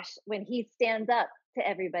 gosh, when he stands up to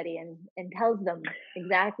everybody and tells them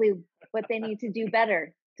exactly what they need to do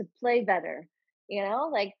better to play better,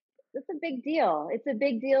 like it's a big deal. It's a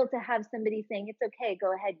big deal to have somebody saying, it's okay,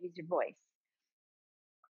 go ahead, use your voice.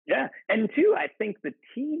 Yeah. And two, I think the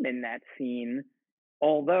team in that scene,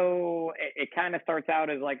 although it kind of starts out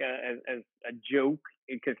as like as a joke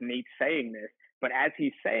because Nate's saying this, but as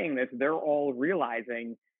he's saying this, they're all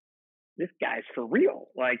realizing this guy's for real.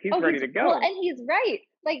 Like he's Oh, ready he's to well, go. and he's right.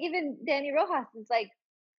 Like even Danny Rojas is like,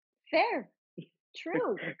 fair,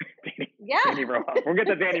 true, Danny, yeah. Danny Rojas. We'll get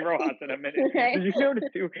to Danny Rojas in a minute. Right. Did you notice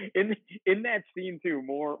too in that scene too?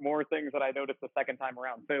 More things that I noticed the second time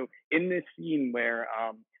around. So in this scene where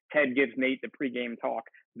Ted gives Nate the pregame talk,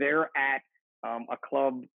 they're at a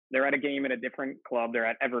club. They're at a game in a different club. They're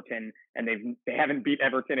at Everton, and they haven't beat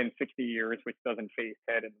Everton in 60 years, which doesn't faze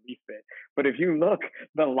Ted in the least bit. But if you look,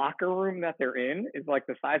 the locker room that they're in is like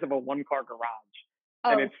the size of a one-car garage.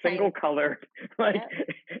 and Oh, it's single same. colored. Like Yep.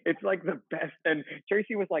 it's like the best. And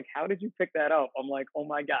Tracy was like, "How did you pick that up?" I'm like, "Oh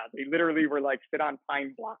my god, they literally were like sit on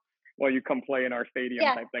pine blocks while you come play in our stadium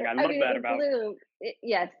Yeah, type thing." I I love mean, that it's about. literally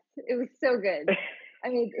yes, it was so good. I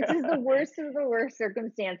mean, it's just the worst of the worst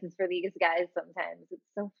circumstances for these guys sometimes. It's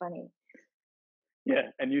so funny. Yeah,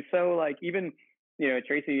 and you so like even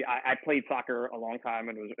Tracy. I played soccer a long time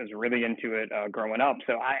and was really into it growing up,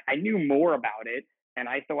 so I knew more about it. And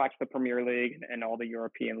I used to watch the Premier League and all the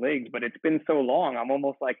European leagues, but it's been so long. I'm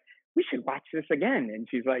almost like we should watch this again. And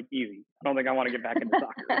she's like, easy. I don't think I want to get back into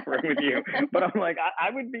soccer with you, but I'm like I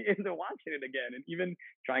would be into watching it again, and even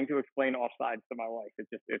trying to explain offsides to my wife.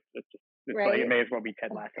 It's like it Right? may as well be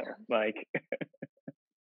Ted Oh Lasso, gosh. like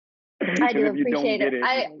I because do if you don't appreciate it. get it, you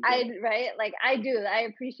don't get I it. right? Like I do. I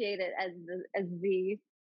appreciate it as the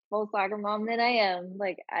full soccer mom that I am.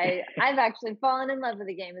 Like I've actually fallen in love with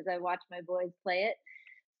the game as I watch my boys play it.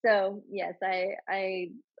 So yes, I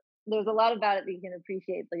there's a lot about it that you can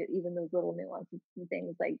appreciate, like even those little nuances and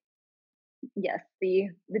things like yes, the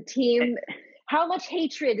team how much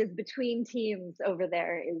hatred is between teams over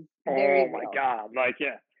there is Oh very my real. God. Like,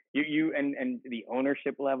 yeah. You and the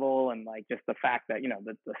ownership level and like just the fact that,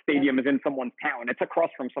 the Yep. stadium is in someone's town. It's across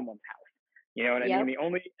from someone's house. You know what I mean? Yep. The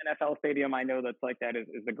only NFL stadium I know that's like that is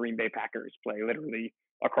the Green Bay Packers play literally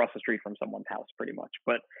across the street from someone's house pretty much.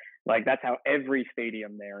 But like that's how every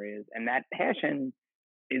stadium there is. And that passion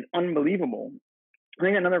is unbelievable. I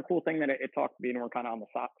think another cool thing that it talks, being we're kind of on the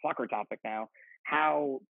soccer topic now,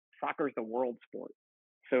 how soccer is the world sport.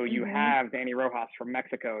 So you Mhm. have Danny Rojas from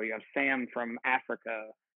Mexico, you have Sam from Africa,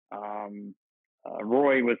 um,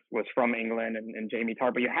 Roy was from England, and Jamie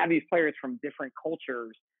Tarr. But you have these players from different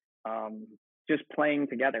cultures, um, just playing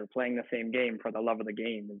together, playing the same game for the love of the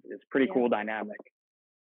game is pretty Yep. cool dynamic.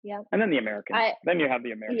 Yep. And then the Americans, I then you have the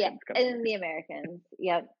Yeah, Americans coming and the Americans.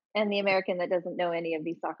 Yep. And the American that doesn't know any of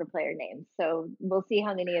these soccer player names. So we'll see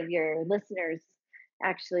how many of your listeners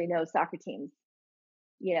actually know soccer teams,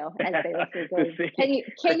 in. as they listen To go, see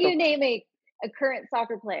Crystal can you name a current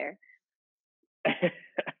soccer player,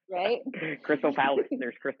 right? Crystal Palace.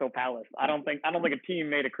 There's Crystal Palace. I don't think a team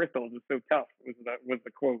made of crystals is so tough. Was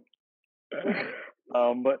the quote. Right.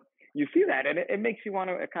 But you see that, and it makes you want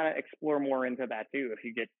to kind of explore more into that too. If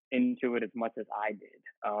you get into it as much as I did,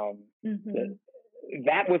 Mhm.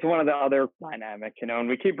 that was one of the other dynamics, And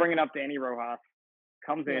we keep bringing up Danny Rojas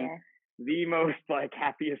comes in, Yeah. the most like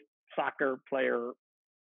happiest soccer player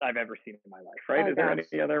I've ever seen in my life. Right? Oh Is there gosh.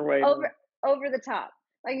 any other way to? Over the top.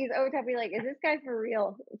 Like he's over the top. You're like, is this guy for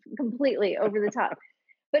real? Completely over the top.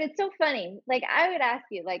 But it's so funny. Like I would ask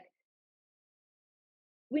you, like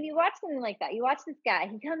when you watch something like that, you watch this guy,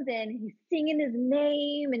 he comes in, he's singing his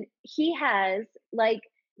name, and he has like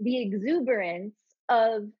the exuberance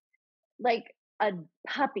of like a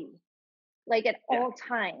puppy, like at Yes. all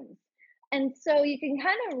times. And so you can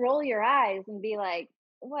kind of roll your eyes and be like,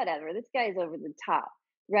 whatever, this guy's over the top,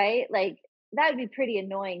 right? Like that would be pretty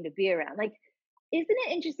annoying to be around. Like, isn't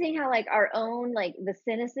it interesting how like our own like the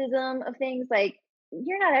cynicism of things, like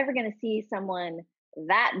you're not ever gonna see someone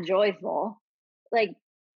that joyful. Like,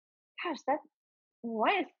 gosh, that's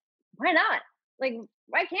why not? Like,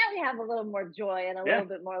 why can't we have a little more joy and a Yeah. little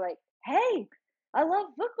bit more like, hey, I love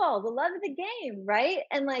football, the love of the game, right?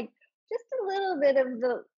 And like just a little bit of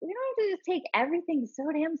the we don't have to just take everything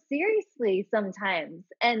so damn seriously sometimes.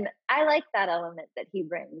 And I like that element that he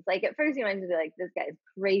brings. Like at first you might just be like, this guy's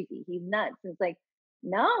crazy, he's nuts. And it's like,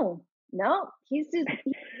 no, no, he's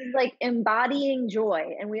like embodying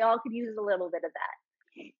joy. And we all could use a little bit of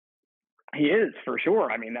that. He is for sure.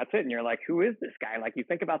 I mean, that's it. And you're like, who is this guy? Like, you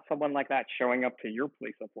think about someone like that showing up to your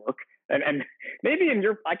place of work, and maybe in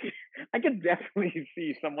your, I could definitely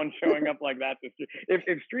see someone showing up like that.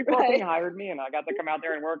 If Street Parking Right. hired me and I got to come out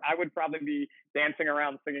there and work, I would probably be dancing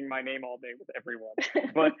around singing my name all day with everyone.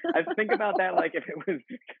 But I think about that, like if it was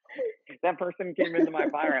that person came into my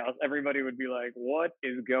firehouse, everybody would be like, what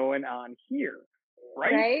is going on here?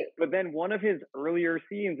 Right? Right. But then one of his earlier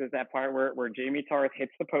scenes is that part where Jamie Tarth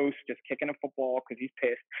hits the post, just kicking a football because he's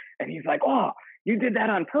pissed. And he's like, oh, you did that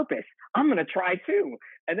on purpose. I'm going to try too.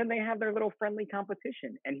 And then they have their little friendly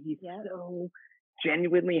competition. And he's Yep. so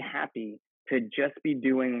genuinely happy to just be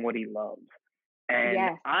doing what he loves. And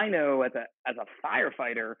Yes. I know as a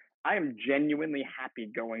firefighter, I am genuinely happy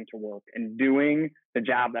going to work and doing the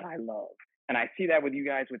job that I love. And I see that with you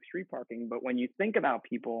guys with street parking. But when you think about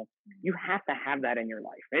people, you have to have that in your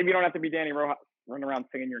life. Maybe you don't have to be Danny Rojas running around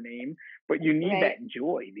singing your name, but you need that Right.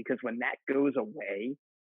 joy, because when that goes away,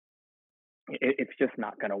 it's just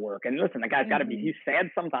not going to work. And listen, the guy's got to be, Mhm. he's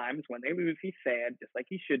sad sometimes. When they lose, he's sad, just like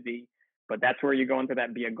he should be. But that's where you go into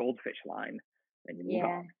that be a goldfish line and you move Yeah.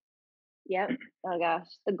 on. Yep. Oh gosh,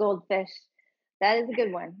 the goldfish. That is a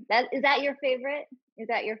good one. That is that your favorite? Is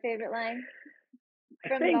that your favorite line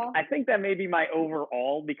from it all? I think that may be my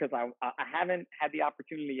overall because I haven't had the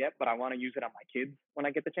opportunity yet, but I want to use it on my kids when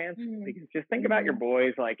I get the chance. Mhm. Because just think about your Mhm.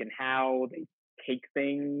 boys, like, and how they take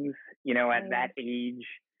things, you know, at Oh yeah. that age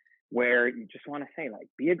where you just want to say, like,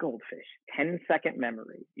 be a goldfish, 10-second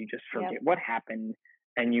memory. You just Yep. forget what happened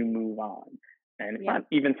and you move on. And it's Yep. not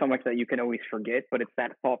even so much that you can always forget, but it's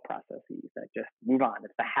that thought processes that just move on.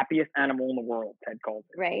 It's the happiest animal in the world, Ted calls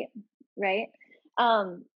it. Right. Right.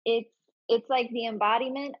 It's like the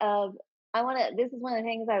embodiment of I want to this is one of the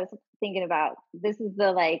things I was thinking about. This is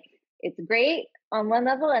the like it's great on one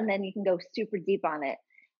level and then you can go super deep on it.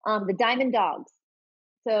 The Diamond Dogs.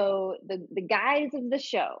 So the guys of the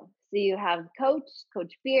show. So you have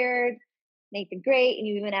Coach Beard, Nathan Great, and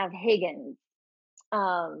you even have Higgins.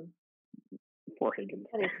 Um, Poor Higgins.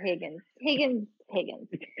 what is Higgins? Higgins.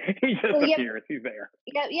 He So just you have appears. He's there.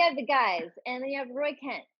 you have the guys, and then you have Roy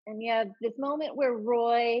Kent, and you have this moment where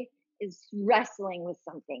Roy is wrestling with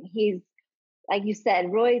something. He's like you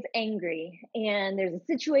said, Roy's angry, and there's a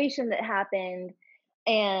situation that happened,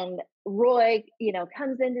 and Roy,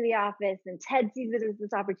 comes into the office, and Ted sees it as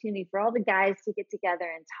this opportunity for all the guys to get together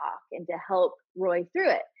and talk and to help Roy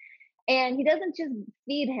through it. And he doesn't just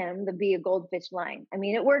feed him the be a goldfish line. I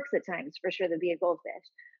mean, it works at times for sure, the be a goldfish.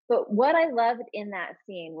 But what I loved in that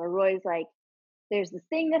scene where Roy's like, there's this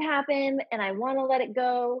thing that happened and I want to let it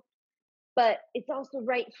go, but it's also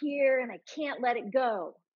right here and I can't let it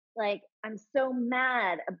go. Like, I'm so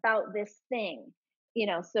mad about this thing,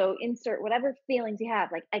 so insert whatever feelings you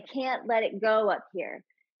have. Like, I can't let it go up here.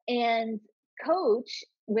 And Coach,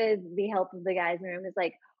 with the help of the guys in the room, is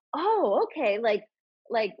like, oh, okay, like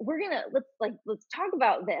we're gonna let's talk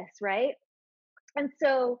about this, right? And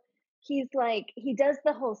so he does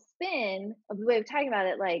the whole spin of the way of talking about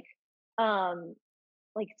it, um,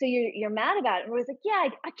 so you're mad about it. And Roy's like, yeah,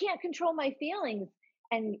 I can't control my feelings.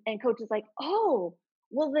 And Coach is like, oh,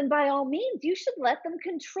 well then by all means, you should let them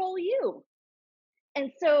control you.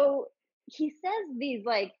 And so he says these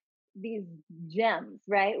gems,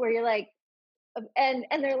 right? Where you're like, and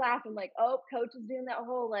they're laughing like, oh, Coach is doing that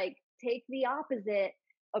whole like take the opposite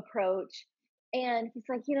approach. And he's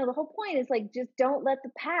like, the whole point is like just don't let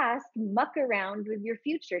the past muck around with your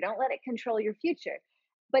future. Don't let it control your future.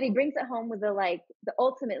 But he brings it home with the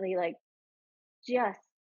ultimately like just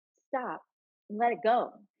stop, let it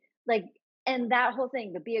go. Like, and that whole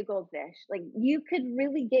thing, the be a goldfish, like you could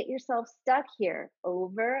really get yourself stuck here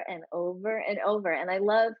over and over and over. And I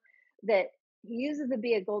love that he uses the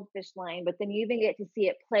be a goldfish line, but then you even get to see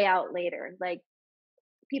it play out later. Like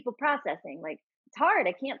people processing, like, it's hard.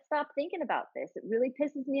 I can't stop thinking about this. It really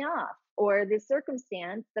pisses me off. Or this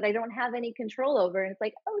circumstance that I don't have any control over. And it's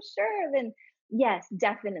like, oh, sure. Then, yes,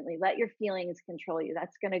 definitely let your feelings control you.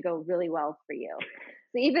 That's going to go really well for you.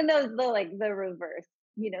 So even though the reverse,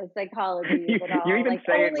 psychology you, of it you all, even like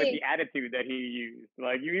say it with the only, attitude that he used.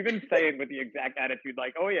 Like, you even say it with the exact attitude,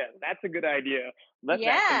 like, "Oh yeah, that's a good idea. Let that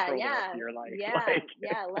yeah, control the rest of yeah, your life." yeah, Like,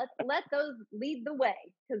 yeah. Let those lead the way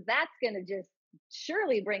because that's going to just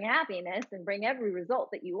surely bring happiness and bring every result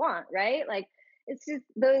that you want, right? Like it's just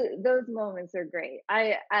those moments are great.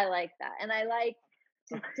 I like that, and I like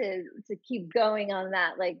just to keep going on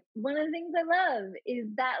that. Like one of the things I love is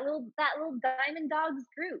that little Diamond Dogs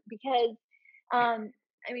group because,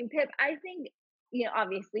 I mean, Pip, I think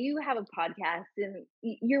obviously you have a podcast and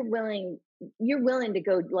you're willing to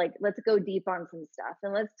go like let's go deep on some stuff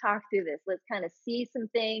and let's talk through this. Let's kind of see some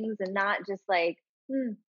things and not just like,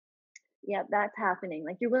 hmm, yeah, that's happening.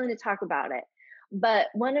 Like you're willing to talk about it. But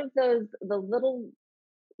one of the little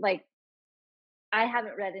like I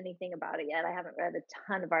haven't read anything about it yet. I haven't read a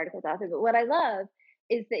ton of articles out there, but what I love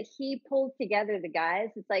is that he pulled together the guys.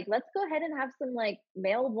 It's like, let's go ahead and have some like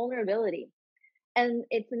male vulnerability. And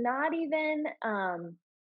it's not even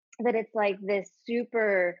that it's like this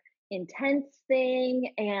super intense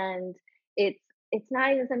thing and it's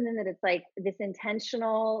not even something that it's like this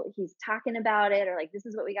intentional he's talking about it or like this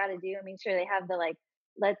is what we got to do. I mean sure they have the like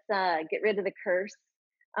let's get rid of the curse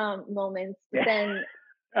moments but yeah. then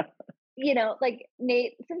like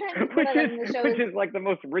Nate sometimes what I love in the show Which is is like the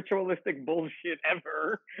most ritualistic bullshit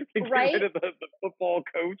ever. To get rid right of the football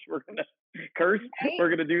coach, we're gonna curse. right We're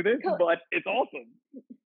gonna do this, but it's awesome.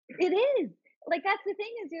 it is. Like that's the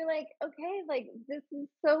thing is you're like, okay, like this is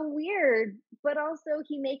so weird, but also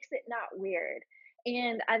he makes it not weird.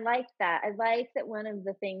 And I like that. I like that one of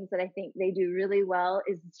the things that I think they do really well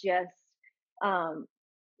is just um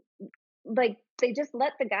like they just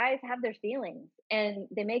let the guys have their feelings and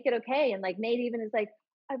they make it okay. And like Nate even is like,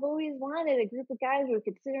 I've always wanted a group of guys who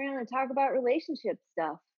could sit around and talk about relationship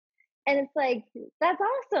stuff. And it's like, that's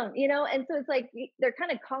awesome, you know? And so it's like they're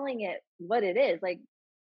kind of calling it what it is. Like,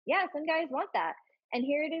 yeah, some guys want that. And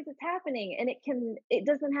here it is, it's happening. And it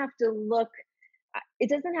doesn't have to look, it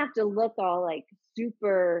doesn't have to look all like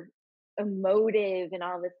super emotive and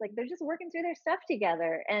all this. Like they're just working through their stuff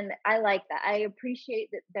together. And I like that. I appreciate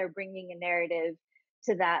that they're bringing a narrative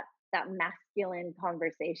to that masculine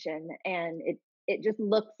conversation. And it just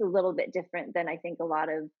looks a little bit different than I think a lot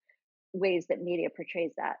of ways that media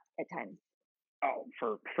portrays that at times. Oh,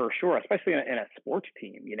 for sure, especially in a sports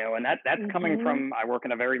team, and that's coming Mhm. from I work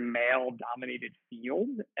in a very male dominated field,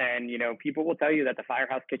 and people will tell you that the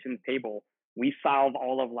Firehouse Kitchens table, we solve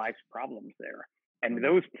all of life's problems there. And Mm.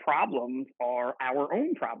 those problems are our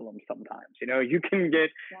own problems sometimes. You can get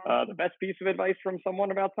Yeah. the best piece of advice from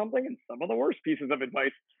someone about something, and some of the worst pieces of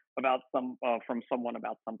advice about from someone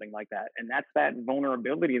about something like that. And that's that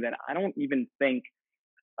vulnerability that I don't even think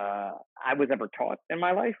I was ever taught in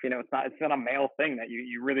my life. It's not a male thing that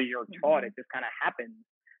you really are taught. Mhm. It just kind of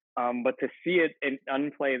happens. But to see it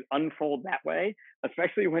unfold that way,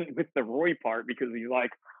 especially when with the Roy part, because he's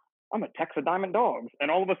like, I'm a Texas Diamond Dogs, and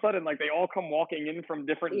all of a sudden, like they all come walking in from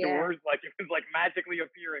different Yeah. doors, like it was like magically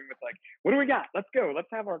appearing with like, what do we got? Let's go. Let's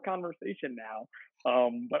have our conversation now.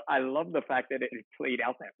 But I love the fact that it played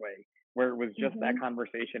out that way, where it was just that Mhm.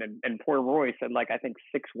 conversation, and poor Roy said like I think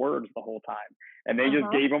 6 words the whole time, and they just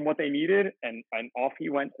Uh-huh. gave him what they needed, and off he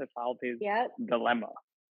went to solve his Yep. dilemma.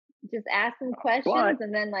 Just ask some But questions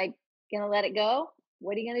and then like gonna let it go.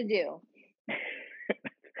 What are you gonna do?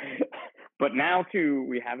 but now too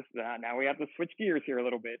we have to switch gears here a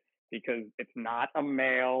little bit because it's not a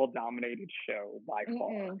male dominated show by far.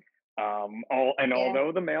 Mm-mm. Yeah.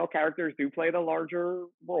 Although the male characters do play the larger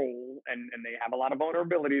role, and they have a lot of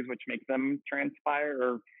vulnerabilities which make them transpire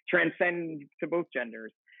or transcend to both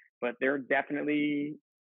genders, but they're definitely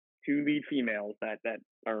two lead females that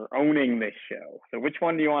are owning this show. So which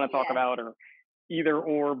one do you want to talk Yeah. about, or either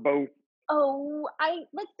or both? Oh, I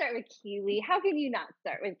let's start with Keely. How can you not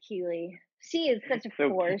start with Keely? She is such a So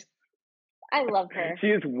force. I love her.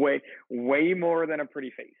 she is way more than a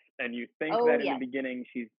pretty face. And you think Oh, that in the yes. beginning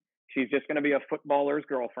she's just going to be a footballer's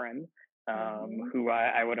girlfriend, Mhm. who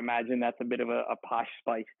I would imagine that's a bit of a Posh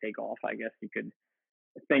Spice takeoff. I guess you could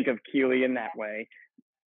think of Keely in that way.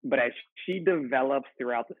 But as she develops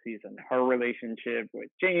throughout the season, her relationship with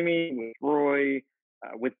Jamie, with Roy,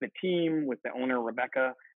 with the team, with the owner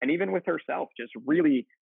Rebecca, and even with herself, just really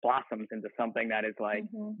blossoms into something that is like,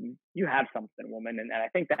 Mhm. you have something, woman. And I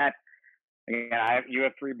think that, again, you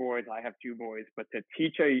have 3 boys, I have 2 boys, but to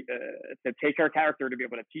take her character to be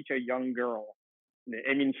able to teach a young girl.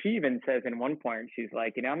 I mean, she even says in one point, she's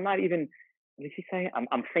like, I'm not even. What did she say?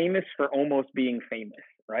 I'm famous for almost being famous,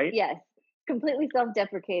 right? Yes. Completely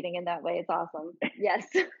self-deprecating in that way. It's awesome.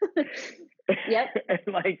 Yes. Yep. And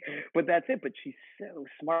like, but that's it. But she's so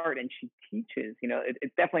smart, and she teaches.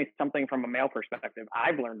 It's definitely something from a male perspective.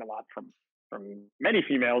 I've learned a lot from many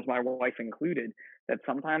females, my wife included, that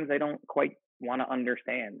sometimes they don't quite want to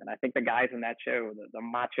understand. And I think the guys in that show, the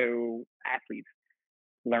macho athletes,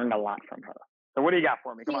 learned a lot from her. So what do you got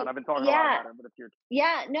for me? Come on, See, I've been talking a lot yeah. about her, but it's your.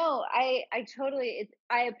 Yeah, no, I totally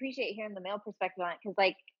I appreciate hearing the male perspective on it because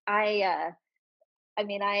like I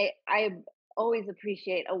mean I always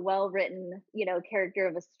appreciate a well-written, character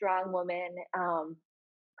of a strong woman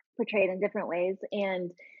portrayed in different ways.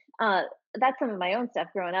 And uh that's some of my own stuff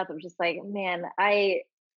growing up. I'm just like, man, I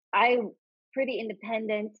pretty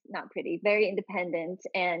independent, not pretty, very independent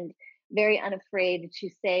and very unafraid to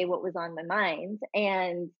say what was on my mind.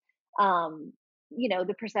 And um,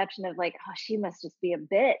 the perception of like, oh, she must just be a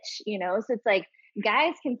bitch. So it's like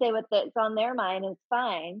guys can say what's on their mind and it's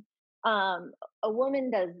fine. A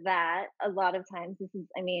woman does that a lot of times. This is,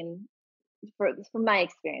 I mean, from my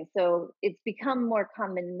experience. So it's become more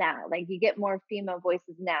common now. Like you get more female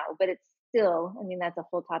voices now, but it's still, I mean, that's a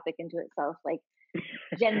whole topic into itself, like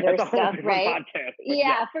gender That's a whole stuff, different right? podcast. But yes,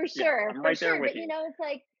 Yeah, for yes, sure, I'm for right there sure. with But you. it's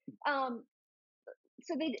like, um,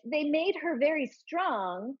 so they made her very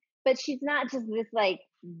strong, but she's not just this like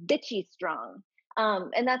bitchy strong.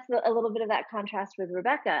 And that's a little bit of that contrast with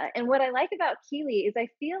Rebecca. And what I like about Keely is I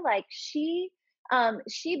feel like she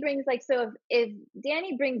brings like, so if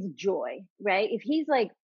Danny brings joy, right? If he's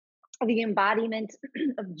like the embodiment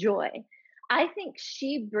of joy. I think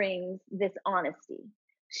she brings this honesty.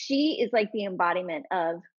 She is like the embodiment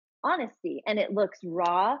of honesty, and it looks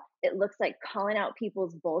raw. It looks like calling out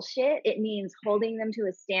people's bullshit. It means holding them to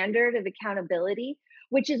a standard of accountability,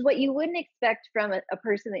 which is what you wouldn't expect from a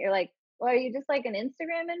person that you're like, well, are you just like an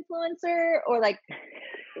Instagram influencer? Or like,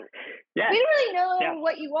 we Yes, don't really know yes.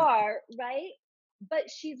 what you are, right? But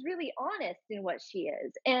she's really honest in what she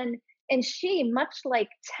is. And And she, much like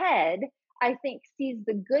Ted, I think sees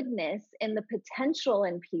the goodness and the potential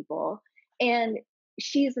in people, and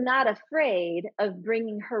she's not afraid of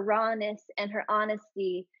bringing her rawness and her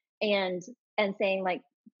honesty and saying like,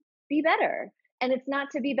 be better. And it's not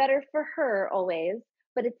to be better for her always,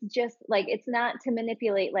 but it's just like, it's not to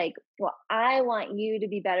manipulate, like, well, I want you to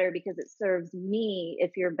be better because it serves me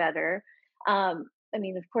if you're better. I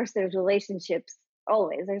mean, of course, there's relationships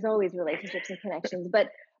always, there's always relationships and connections, but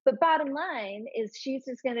bottom line is she's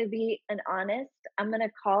just going to be an honest, I'm going to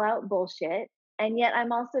call out bullshit. And yet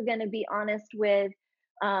I'm also going to be honest with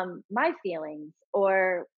my feelings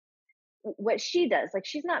or what she does. Like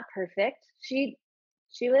she's not perfect. She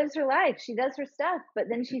lives her life. She does her stuff, but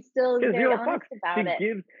then she still She is has very zero honest fucks. about it.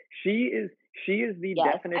 She is she is the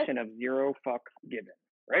Yes. definition of zero fucks given.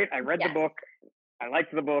 Right? I read the Yes. book. I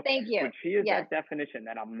liked the book, Thank you. but she is Yes. that definition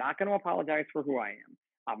that I'm not going to apologize for who I am.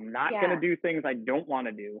 I'm not going to Yeah. do things I don't want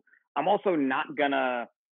to do. I'm also not going to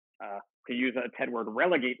use a TED word,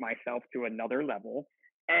 relegate myself to another level.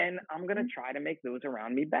 And I'm going to Mhm. try to make those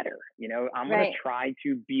around me better. I'm going to Right. try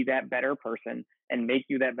to be that better person and make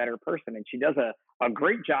you that better person. And she does a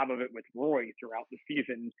great job of it with Roy throughout the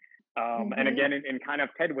season. And Hmm. again, in kind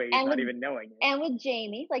of TED ways, And not with even knowing it.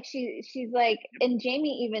 Jamie, like she's like, and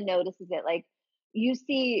Jamie even notices it. Like you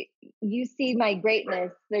see you see my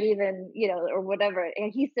greatness, that even or whatever.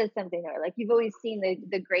 And he says something or like you've always seen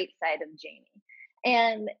the great side of Jamie,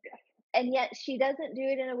 and yet she doesn't do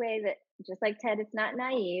it in a way that, just like Ted, it's not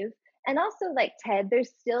naive. And also like Ted,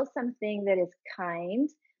 there's still something that is kind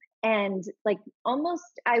and like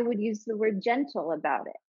almost, I would use the word gentle about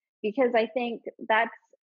it, because I think that's,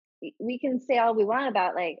 we can say all we want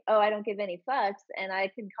about like, oh, I don't give any fucks and I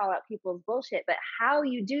can call out people's bullshit, but how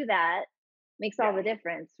you do that makes all Yes. the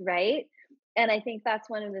difference, right? And I think that's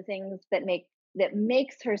one of the things that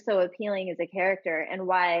makes her so appealing as a character, and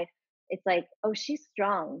why it's like, oh, she's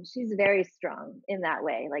strong. She's very strong in that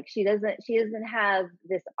way. Like she doesn't have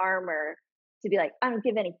this armor to be like, I don't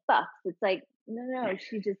give any fucks. It's like, no,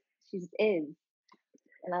 she just is.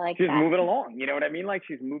 And I like She's that. moving along. You know what I mean? Like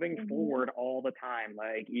she's moving Hmm. forward all the time.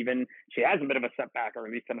 Like even she has a bit of a setback, or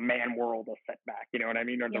at least in the man world, a setback. You know what I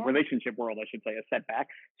mean? Or the Yeah. relationship world, I should say, a setback.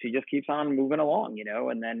 She just keeps on moving along.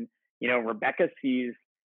 And then Rebecca sees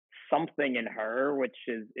something in her, which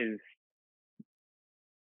is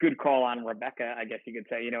good call on Rebecca, I guess you could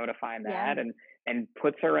say, to find Yeah. that and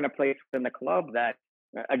puts her in a place within the club that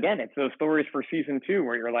again, it's those stories for season 2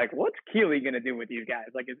 where you're like, what's Keeley going to do with these guys?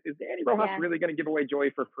 Like, is Danny Rojas Yeah. really going to give away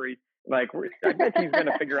Joy for free? Like, I bet he's going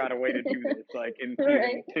to figure out a way to do this, like in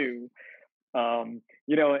season Right. 2.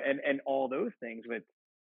 And all those things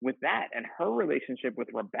with that, and her relationship with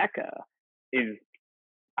Rebecca is,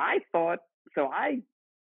 I thought, so I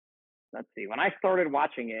let's see, when I started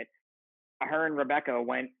watching it, her and Rebecca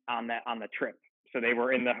went on the trip. So they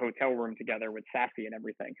were in the hotel room together with Sassy and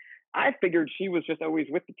everything. I figured she was just always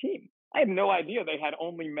with the team. I had no idea they had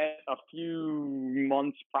only met a few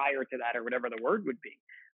months prior to that, or whatever the word would be.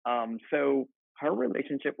 So her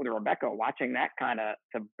relationship with Rebecca, watching that kind of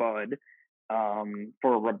to bud,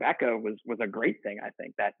 for Rebecca was a great thing. I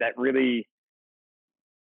think that really,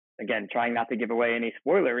 again, trying not to give away any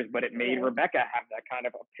spoilers, but it made Right. Rebecca have that kind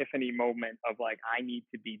of epiphany moment of like, I need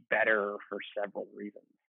to be better for several reasons.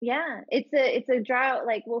 Yeah. It's a drought.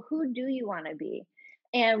 Like, well, who do you want to be?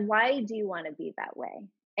 And why do you want to be that way?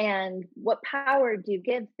 And what power do you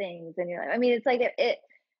give things in your life? I mean, it's like it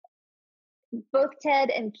both Ted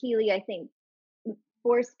and Keeley, I think,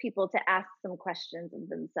 force people to ask some questions of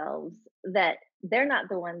themselves that they're not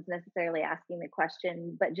the ones necessarily asking the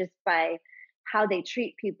question, but just by how they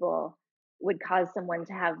treat people would cause someone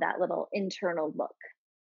to have that little internal look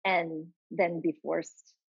and then be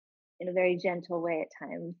forced in a very gentle way at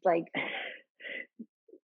times, like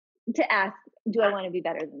to ask, do I want to be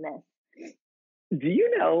better than this? Do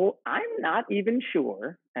you know, I'm not even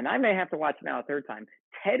sure, and I may have to watch now a third time,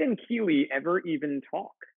 Ted and Keeley ever even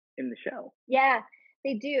talk in the show. Yeah,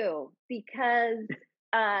 they do, because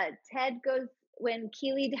Ted goes, when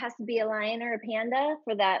Keely has to be a lion or a panda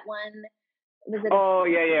for that one. Was it a Oh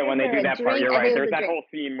yeah, yeah. When fight they or do a that part, drink? you're I right. think it There's was a that drink. whole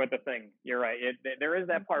scene with the thing. You're right. There is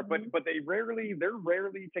that part, but Mhm. they're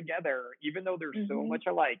rarely together, even though they're so Mhm. much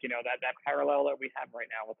alike. That parallel that we have right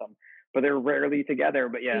now with them, but they're rarely together.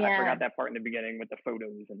 But yeah, I forgot Yeah. that part in the beginning with the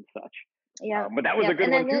photos and such. Yep. But that was a Yep. good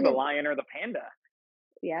And one then too, the it, lion or the panda.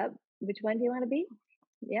 yep. Which one do you want to be?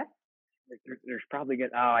 Yep. There's probably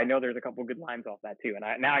good. Oh, I know there's a couple good lines off that too,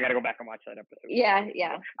 and now I got to go back and watch that episode. Yeah.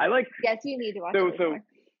 Yeah. But I like Yes, you need to watch so those so more.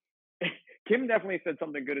 Kim definitely said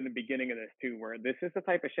something good in the beginning of this too, where this is the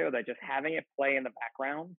type of show that just having it play in the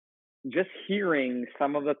background, just hearing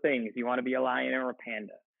some of the things, you want to be a lion or a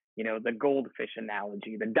panda, the goldfish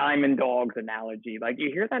analogy, the diamond dogs analogy. Like you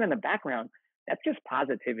hear that in the background, that's just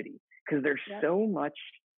positivity because there's Yep. so much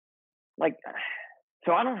like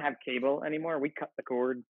so I don't have cable anymore. We cut the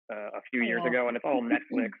cord a few I years know. ago, and it's all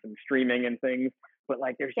Netflix and streaming and things. But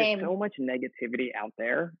like, there's just Same. so much negativity out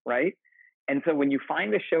there, right? And so when you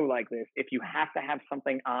find a show like this, if you have to have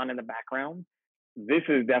something on in the background, this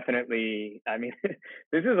is definitely. I mean,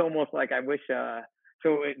 this is almost like I wish.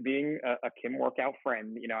 So it being a Kim workout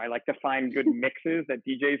friend, I like to find good mixes that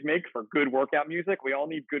DJs make for good workout music. We all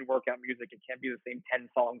need good workout music. It can't be the same 10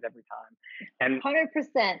 songs every time. And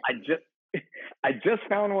 100%. I just I just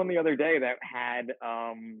found one the other day that had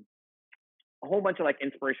a whole bunch of like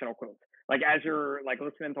inspirational quotes. Like as you're like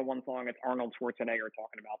listening to one song, it's Arnold Schwarzenegger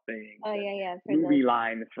talking about things Oh, and yeah, yeah, I've heard movie those.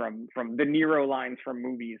 lines from De Niro lines from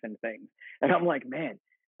movies and things. And I'm like, man,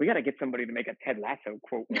 we got to get somebody to make a Ted Lasso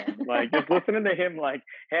quote one. Like just listening to him like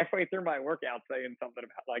halfway through my workout saying something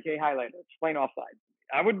about like, hey, highlighter, explain offside.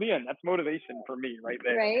 I would be in. That's motivation for me right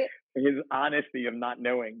there. Right? His honesty of not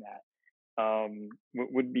knowing that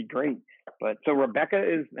would be great. But so Rebecca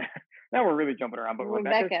is now we're really jumping around, but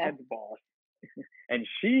Rebecca's Rebecca. Ted's boss, and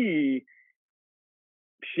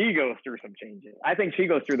she goes through some changes. I think she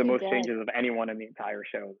goes through the She most does. changes of anyone in the entire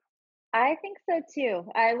show. I think so too.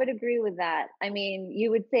 I would agree with that. I mean,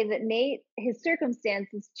 you would say that Nate, his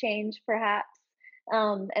circumstances change perhaps,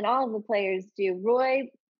 and all of the players do. Roy,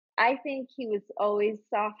 I think he was always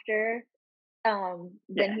softer than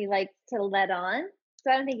Yeah, he likes to let on.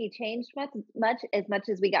 So I don't think he changed much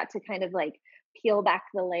as we got to kind of like peel back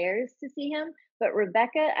the layers to see him. But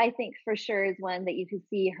Rebecca, I think for sure is one that you could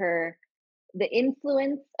see her the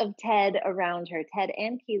influence of Ted around her, Ted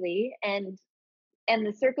and Keeley, and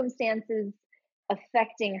the circumstances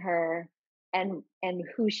affecting her and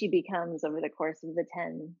who she becomes over the course of the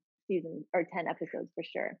 10 seasons or 10 episodes for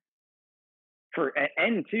sure.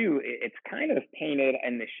 and two, it's kind of painted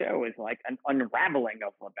in the show as like an unraveling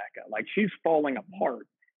of Rebecca. Like she's falling Mhm. apart,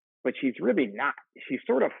 but she's really not. She's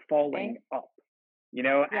sort of falling Right? up.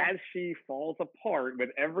 Yes. As she falls apart,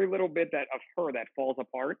 with every little bit that of her that falls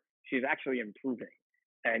apart, she's actually improving,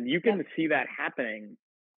 and you Yep. can see that happening.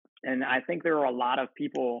 And I think there are a lot of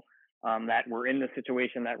people that were in the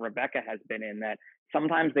situation that Rebecca has been in that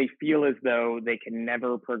sometimes they feel as though they can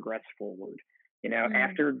never progress forward. Mm,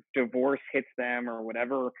 After divorce hits them or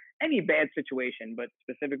whatever, any bad situation, but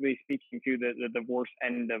specifically speaking to the divorce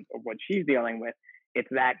end of what she's dealing with, it's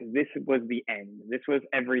that this was the end. This was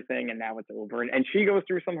everything, and now it's over. And she goes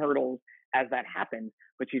through some hurdles as that happens,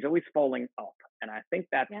 but she's always falling up. And I think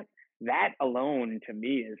yep. that alone to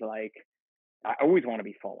me is like I always want to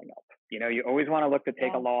be falling up. You always want to look to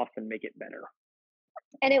take a Yeah. loss and make it better.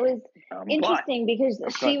 And it was But interesting because oh,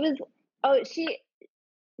 she good. was oh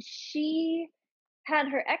she had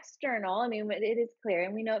her external, I mean, it is clear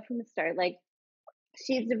and we know it from the start, like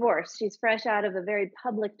she's divorced. She's fresh out of a very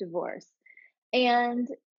public divorce. And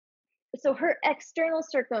so her external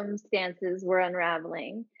circumstances were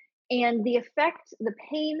unraveling and the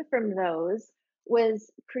pain from those was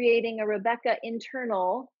creating a Rebecca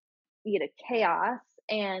internal chaos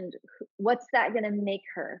and what's that going to make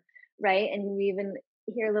her, right? And we even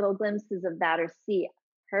hear little glimpses of that or see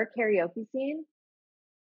her karaoke scene,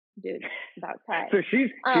 dude, about cry. So she's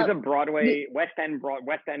a The Broadway West End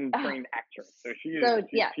uh, trained actress. So so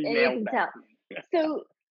she yeah, she and you nails can that tell. scene.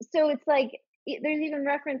 So it's like there's even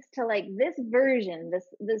reference to like this version,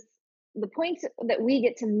 this the point that we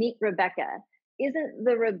get to meet Rebecca isn't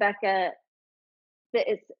the Rebecca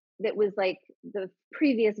that is that was like the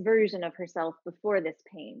previous version of herself before this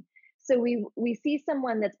pain. So we see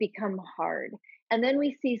someone that's become hard, and then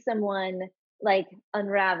we see someone like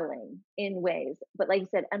unraveling in ways, but like you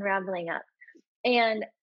said, unraveling up. And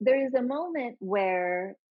there's a moment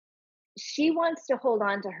where she wants to hold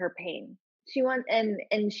on to her pain. She wants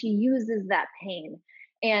and she uses that pain.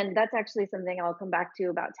 And that's actually something I'll come back to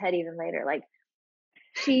about Ted even later. Like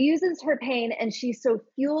she uses her pain and she's so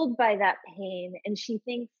fueled by that pain and she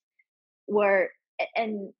thinks we're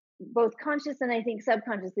and both conscious and I think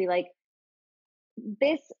subconsciously like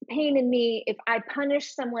this pain in me if I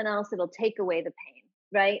punish someone else it'll take away the pain,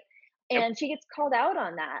 right? Yep. And she gets called out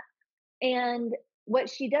on that. And what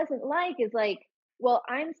she doesn't like is like, well,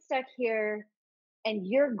 I'm stuck here and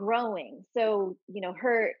you're growing. So,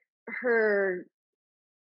 her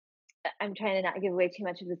I'm trying to not give away too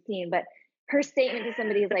much of the scene, but her statement to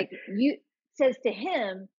somebody is like, you says to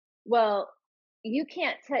him, well, you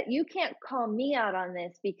can't call me out on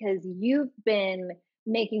this because you've been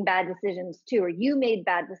making bad decisions too, or you made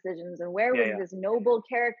bad decisions, and where Yeah, was yeah. this noble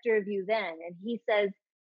character of you then? And he says,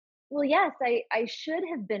 well, yes, I should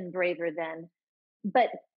have been braver then, but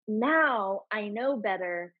now I know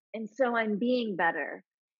better and so I'm being better.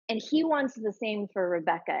 And he wants the same for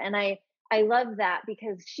Rebecca. And I love that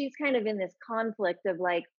because she's kind of in this conflict of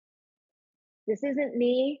like, this isn't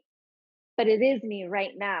me, but it is me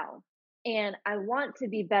right now. And I want to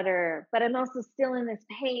be better, but I'm also still in this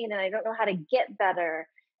pain and I don't know how to get better.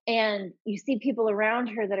 And you see people around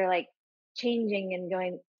her that are like changing and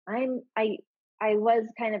going, I was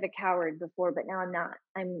kind of a coward before, but now I'm not.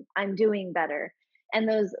 I'm doing better. And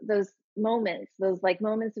those moments, those like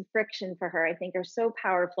moments of friction for her, I think are so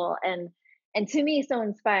powerful and to me so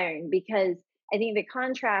inspiring because I think the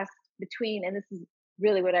contrast between, and this is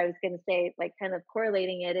really what I was going to say, like kind of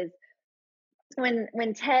correlating it is when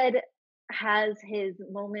Ted has his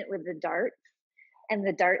moment with the darts and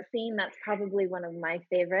the dart scene, that's probably one of my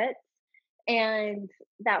favorites. And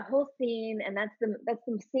that whole scene, and that's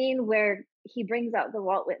the scene where he brings out the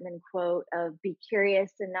Walt Whitman quote of "Be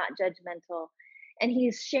curious and not judgmental," and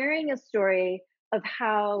he's sharing a story of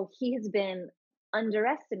how he has been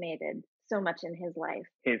underestimated so much in his life.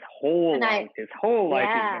 And His whole life, he's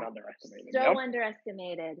yeah, been underestimated. so Yep.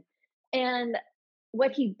 underestimated. And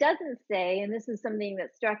what he doesn't say, and this is something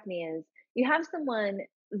that struck me, is you have someone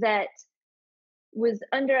that was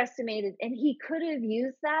underestimated and he could have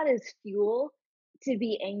used that as fuel to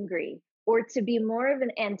be angry or to be more of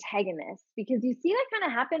an antagonist because you see that kind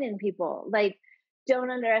of happen in people like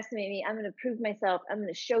don't underestimate me, I'm going to prove myself, I'm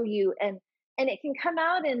going to show you, and it can come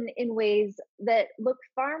out in ways that look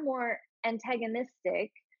far more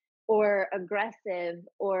antagonistic or aggressive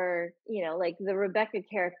or like the Rebecca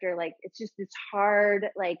character, like it's just this hard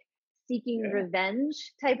like seeking Yeah. revenge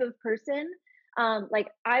type of person. Like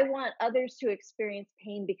I want others to experience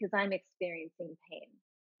pain because I'm experiencing pain.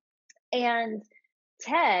 And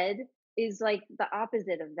Ted is like the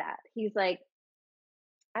opposite of that. He's like,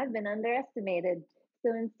 I've been underestimated.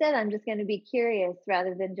 So instead, I'm just going to be curious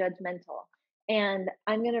rather than judgmental. And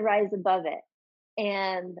I'm going to rise above it.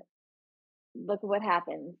 And look at what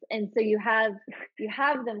happens. And so you have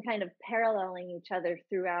them kind of paralleling each other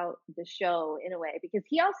throughout the show in a way because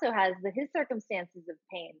he also has his circumstances of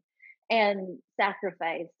pain and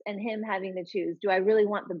sacrifice and him having to choose, do I really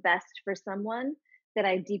want the best for someone that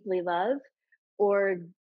I deeply love, or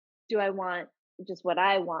do I want just what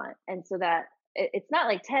I want? And so that it's not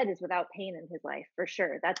like Ted is without pain in his life for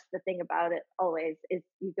sure. That's the thing about it always is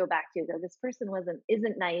you go back to go, this person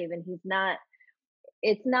isn't naive and he's not,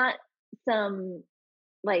 it's not some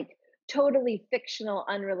like totally fictional,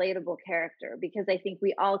 unrelatable character because I think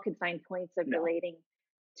we all could find points of No. relating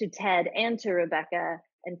to Ted and to Rebecca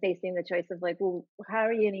and facing the choice of like, well, how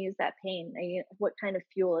are you going to use that pain? What kind of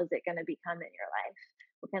fuel is it going to become in your life?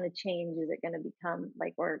 What kind of change is it going to become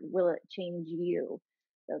like, or will it change you?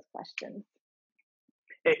 Those questions.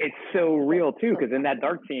 It's so real too, So because in that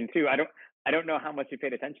dart fascinating. scene too, I don't know how much you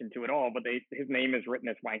paid attention to it all, but his name is written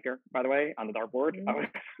as Wanker, by the way, on the dartboard. I was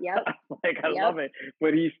Yep. like, I Yep. love it.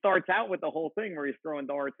 But he starts out with the whole thing where he's throwing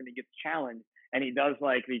darts and he gets challenged, and he does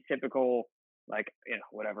like the typical, like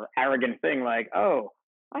whatever arrogant thing, like, oh,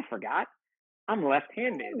 I forgot. I'm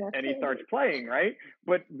left-handed, and he starts playing, right?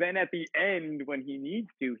 But then at the end, when he needs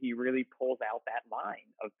to, he really pulls out that line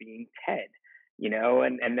of being Ted,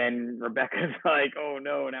 and then Rebecca's like, oh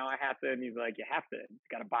no, now I have to, and he's like, you have to,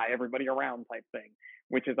 got to buy everybody around type thing,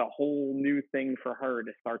 which is a whole new thing for her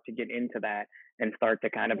to start to get into that and start to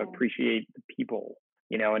kind of Yeah. appreciate the people,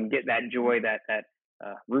 and get that joy that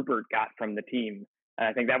Rupert got from the team. And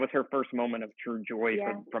I think that was her first moment of true joy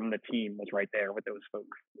Yeah. from the team, was right there with those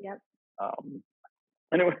folks. Yep. Um,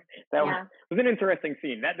 and that Yeah. was an interesting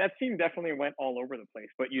scene. That scene definitely went all over the place.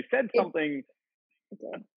 But you said It something.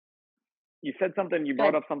 did. You said something. You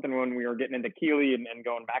brought Good. up something when we were getting into Keeley and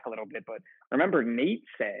going back a little bit. But remember, Nate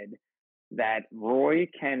said that Roy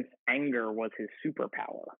Kent's anger was his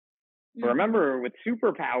superpower. But remember, with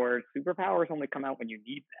superpowers only come out when you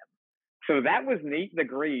need them. So that was Nate the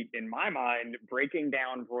Great, in my mind, breaking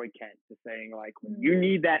down Roy Kent to saying, like, when you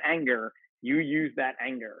need that anger, you use that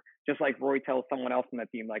anger. Just like Roy tells someone else on the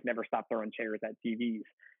team, like, never stop throwing chairs at TVs.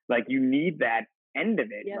 Like, you need that end of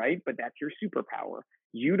it, Yep. right? But that's your superpower.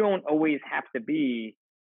 You don't always have to be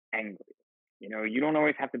angry. You don't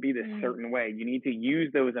always have to be this certain way. You need to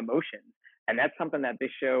use those emotions. And that's something that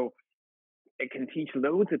this show, it can teach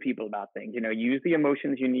loads of people about things. Use the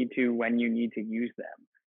emotions you need to when you need to use them.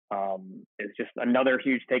 It's just another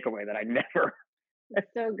huge takeaway that I never. It's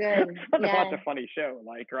so good. Watch Yeah. a funny show,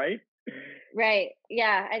 like, right? Right.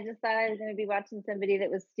 Yeah. I just thought I was going to be watching somebody that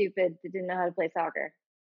was stupid that didn't know how to play soccer.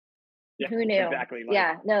 Yeah, Who knew? exactly. Like,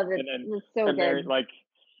 Yeah. No, and then that's so and they're good. like,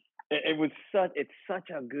 it's such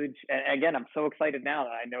a good. And again, I'm so excited now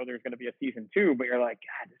that I know there's going to be a season 2. But you're like,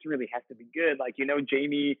 God, this really has to be good. Like,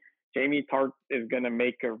 Jamie Jamie Tart is going to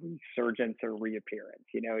make a resurgence or reappearance.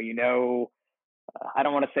 I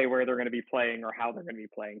don't want to say where they're going to be playing or how they're going to be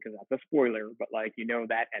playing because that's a spoiler, but like,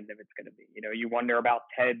 that end of it's going to be, you wonder about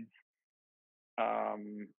Ted's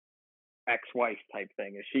um, ex-wife type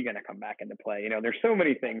thing. Is she going to come back into play? There's so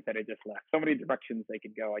many things that it just left, so many directions they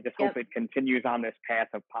could go. I just hope Yep. it continues on this path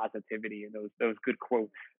of positivity and those good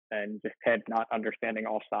quotes and just Ted not understanding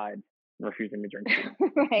all sides, refusing to drink tea.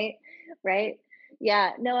 Right. Right.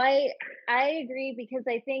 Yeah. No, I agree because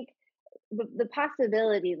I think the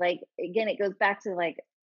possibility, like again, it goes back to like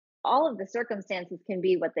all of the circumstances can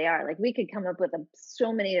be what they are. Like we could come up with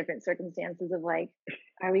so many different circumstances of like,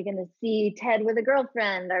 are we going to see Ted with a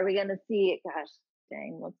girlfriend? Are we going to see? Gosh,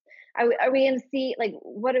 dang, are we going to see like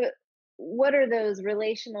what are those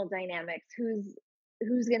relational dynamics? Who's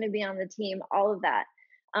going to be on the team? All of that.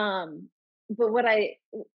 But what I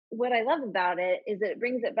love about it is that it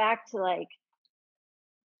brings it back to like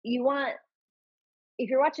you want if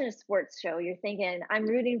you're watching a sports show, you're thinking, I'm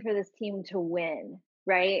rooting for this team to win,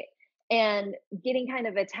 right? And getting kind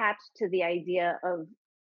of attached to the idea of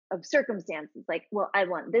circumstances, like, well, I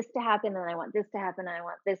want this to happen, and I want this to happen, and I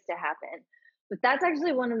want this to happen. But that's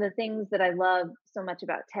actually one of the things that I love so much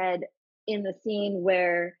about Ted in the scene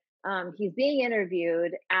where he's being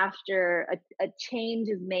interviewed after a change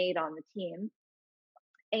is made on the team,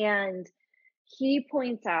 and he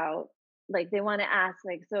points out like they want to ask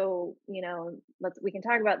like so we can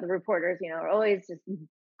talk about the reporters are always just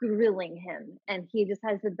grilling him and he just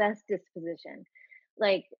has the best disposition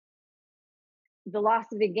like the loss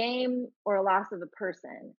of a game or a loss of a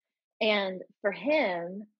person and for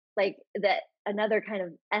him like that another kind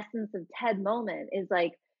of essence of Ted moment is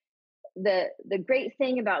like the great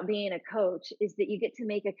thing about being a coach is that you get to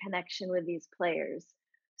make a connection with these players.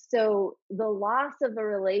 So the loss of a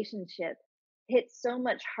relationship hits so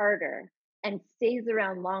much harder and stays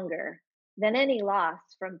around longer than any loss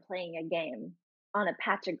from playing a game on a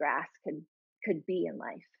patch of grass could be in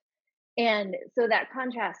life. And so that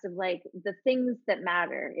contrast of like the things that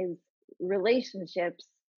matter is relationships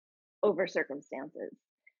over circumstances.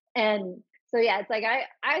 And so yeah, it's like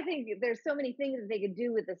I think there's so many things that they could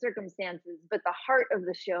do with the circumstances, but the heart of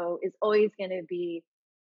the show is always going to be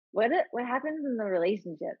what happens in the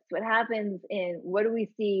relationships? What happens in what do we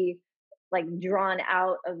see like drawn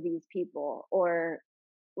out of these people or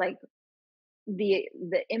like the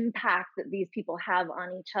impact that these people have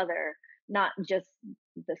on each other, not just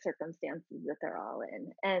the circumstances that they're all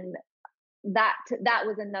in. And that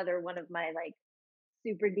was another one of my like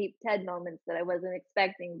super deep Ted moments that I wasn't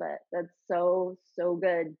expecting, but that's so, so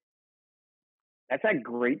good. That's a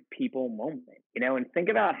great people moment, and think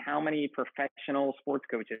about how many professional sports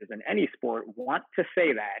coaches in any sport want to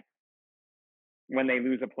say that when they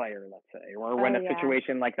lose a player, let's say, or when Oh, a yeah.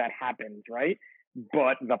 situation like that happens, right?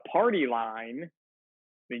 But the party line,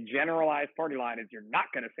 the generalized party line is you're not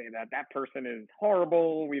going to say that. That person is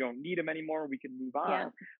horrible. We don't need him anymore. We can move Yeah.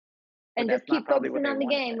 on. But And that's just not keep probably what focusing they on the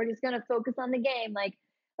want to game. say. We're just going to focus on the game. Like,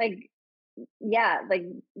 yeah, like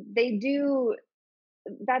they do.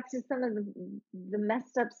 That's just some of the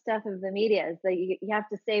messed up stuff of the media is that you have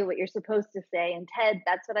to say what you're supposed to say. And Ted,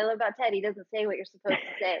 that's what I love about Ted. He doesn't say what you're supposed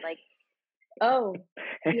to say. Like, oh,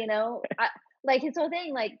 like his whole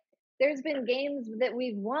thing, like there's been games that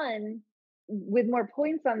we've won with more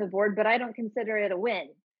points on the board, but I don't consider it a win.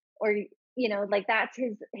 Or like that's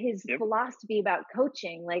his Yep. philosophy about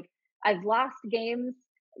coaching. Like I've lost games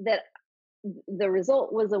that the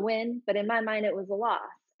result was a win, but in my mind it was a loss.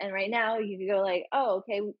 And right now you could go like, oh,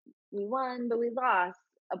 okay, we won, but we lost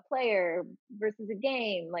a player versus a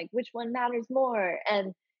game. Like which one matters more?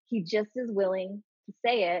 And he just is willing to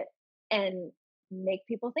say it and make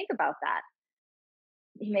people think about that.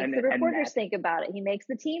 He makes and the and reporters that think about it. He makes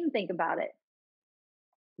the team think about it.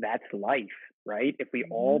 that's life, right? If we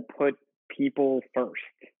Hmm. all put people first,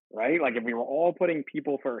 right? Like if we were all putting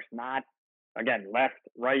people first, not again left,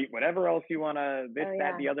 right, whatever else you want to this, Oh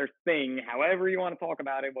that, yeah. the other thing, however you want to talk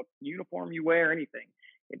about it, what uniform you wear, anything.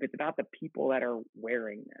 If it's about the people that are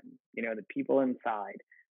wearing them, the people inside,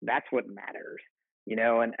 that's what matters,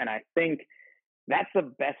 and I think that's the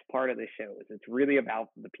best part of the show is it's really about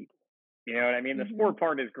the people. You know what I mean? The Hmm. sport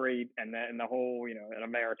part is great, and then the whole, an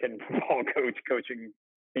American football coach coaching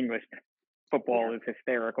English Yeah. football is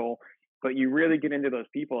hysterical. But you really get into those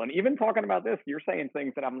people, and even talking about this, you're saying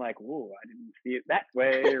things that I'm like, "Whoa, I didn't see it that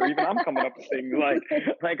way," or even I'm coming up with things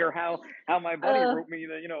or how my buddy uh, wrote me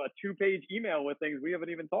a 2-page email with things we haven't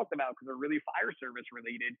even talked about because they're really fire service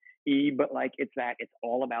related. But like it's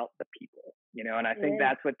all about the people, and I it think is.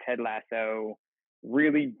 that's what Ted Lasso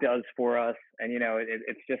really does for us. And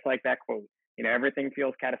it's just like that quote. Everything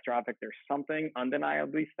feels catastrophic. There's something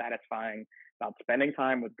undeniably satisfying about spending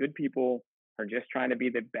time with good people who are just trying to be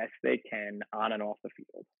the best they can on and off the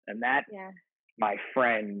field. And that, Yeah. my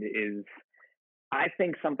friend, is, I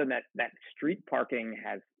think, something that street parking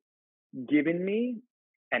has given me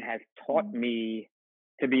and has taught Mm. me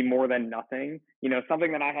to be more than nothing.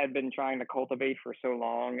 Something that I had been trying to cultivate for so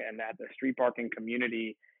long, and that the street parking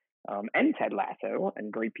community, and Ted Lasso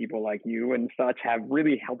and great people like you and such have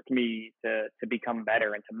really helped me to become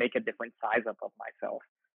better and to make a different size up of myself,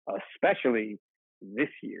 especially this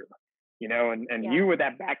year. And Yeah. you with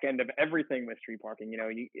that back end of everything with street parking,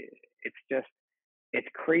 it's just, it's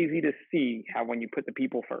crazy to see how when you put the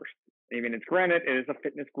people first. Even it's granted it is a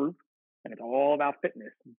fitness group and it's all about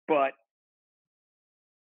fitness, but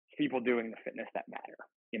people doing the fitness that matter,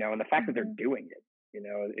 and the fact that they're Hmm. doing it,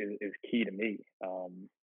 is key to me.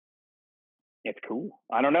 It's cool.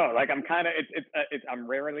 I don't know. Like, I'm kind of, I'm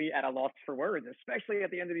rarely at a loss for words, especially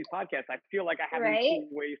at the end of these podcasts. I feel like I have these Right. cool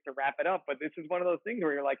ways to wrap it up, but this is one of those things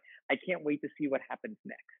where you're like, I can't wait to see what happens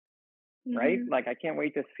next. Right? Hmm. Like, I can't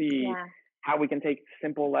wait to see Yeah. how we can take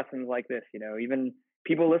simple lessons like this, even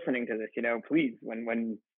people listening to this, please,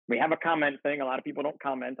 when we have a comment thing, a lot of people don't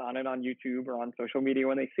comment on it on YouTube or on social media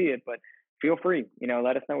when they see it, but feel free,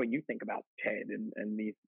 let us know what you think about TED and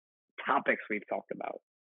these topics we've talked about.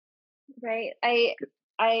 Right. I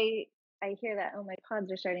hear that. Oh, my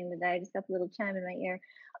pods are starting to die. I just got a little chime in my ear.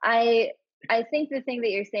 I I think the thing that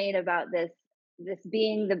you're saying about this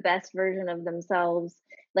being the best version of themselves,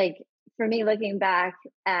 like for me looking back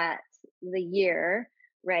at the year,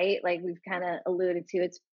 right? Like we've kind of alluded to,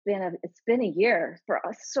 it's been a year for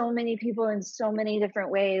so many people in so many different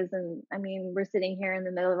ways. And I mean, we're sitting here in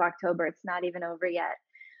the middle of October. It's not even over yet.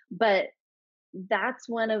 But that's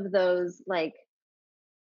one of those, like,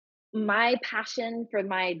 my passion for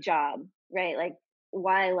my job, right? Like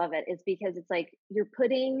why I love it is because it's like you're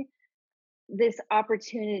putting this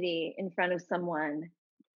opportunity in front of someone,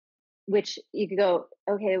 which you could go,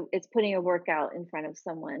 okay, it's putting a workout in front of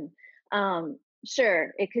someone.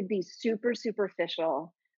 Sure, it could be super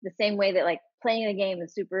superficial, the same way that like playing a game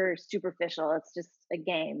is super superficial. It's just a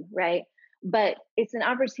game, right? But it's an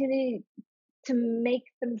opportunity to make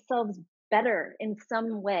themselves better in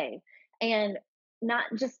some way, and not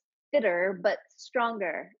just fitter but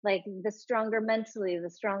stronger, like the stronger mentally, the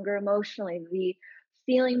stronger emotionally, the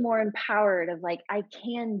feeling more empowered of like I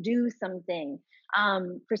can do something.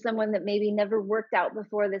 For someone that maybe never worked out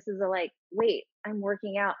before, this is a like, wait, I'm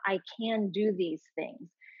working out, I can do these things.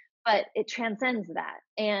 But it transcends that,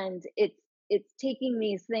 and it's taking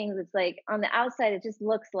these things, it's like on the outside it just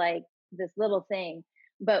looks like this little thing,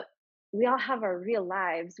 but we all have our real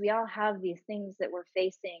lives. We all have these things that we're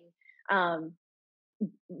facing, um,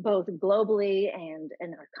 both globally and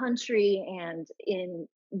in our country and in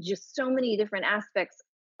just so many different aspects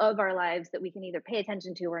of our lives that we can either pay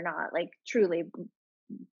attention to or not, like truly.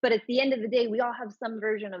 But at the end of the day, we all have some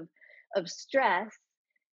version of stress.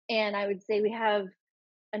 And I would say we have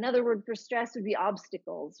another word for stress would be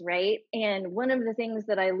obstacles, right? And one of the things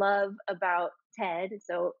that I love about TED,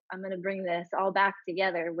 so I'm going to bring this all back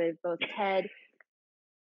together with both TED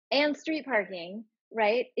and street parking,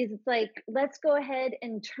 right? Is it's like, let's go ahead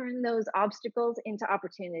and turn those obstacles into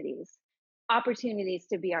opportunities. Opportunities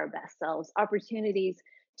to be our best selves, opportunities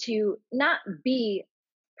to not be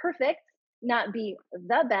perfect, not be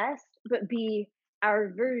the best, but be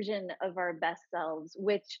our version of our best selves,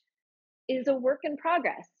 which is a work in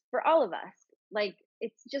progress for all of us. Like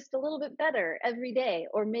it's just a little bit better every day.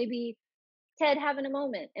 Or maybe Ted having a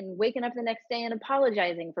moment and waking up the next day and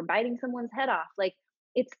apologizing for biting someone's head off. Like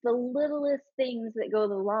it's the littlest things that go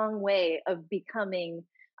the long way of becoming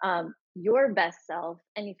your best self.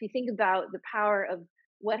 And if you think about the power of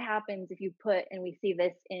what happens if you put, and we see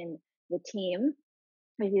this in the team,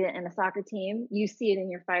 we see it in a soccer team, you see it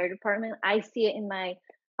in your fire department, I see it in my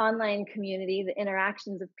online community, the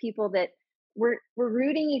interactions of people that we're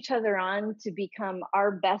rooting each other on to become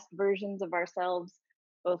our best versions of ourselves,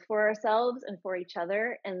 both for ourselves and for each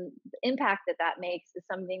other. And the impact that that makes is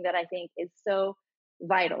something that I think is so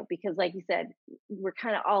vital, because like you said, we're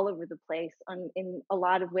kind of all over the place in a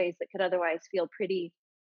lot of ways that could otherwise feel pretty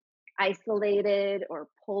isolated or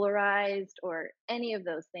polarized or any of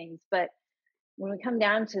those things. But when we come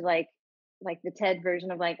down to like the TED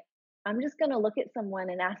version of like, I'm just going to look at someone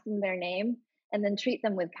and ask them their name and then treat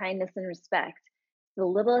them with kindness and respect. The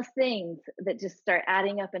littlest things that just start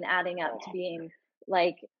adding up to Oh, being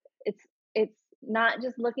like, it's it's not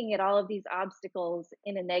just looking at all of these obstacles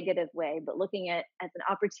in a negative way, but looking at as an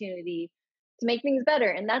opportunity to make things better.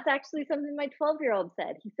 And that's actually something my 12-year-old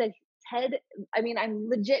said. He said, Ted, I mean, I'm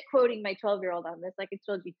legit quoting my 12-year-old on this, like I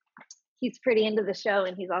told you, he's pretty into the show,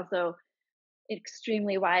 and he's also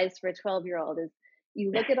extremely wise for a 12-year-old. Is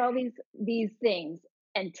you look at all these things,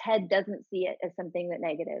 and Ted doesn't see it as something that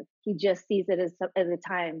negative. He just sees it as a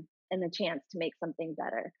time and a chance to make something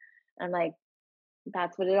better. I'm like,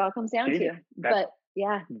 that's what it all comes down to. Genius. But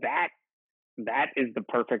yeah. That that is the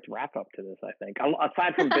perfect wrap up to this, I think.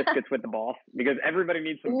 Aside from biscuits with the boss, because everybody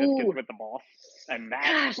needs some biscuits Ooh, with the boss, and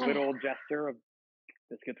that gosh, little gesture of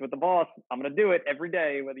biscuits with the boss, I'm gonna do it every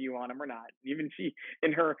day, whether you want them or not. Even she,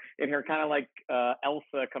 in her kind of like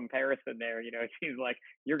Elsa comparison there, she's like,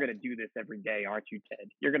 "You're gonna do this every day, aren't you, Ted?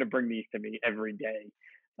 You're gonna bring these to me every day."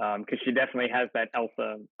 Because she definitely has that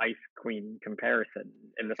Elsa Ice Queen comparison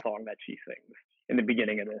in the song that she sings in the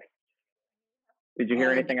beginning of this. Did you hear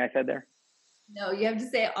all again. anything I said there? No, you have to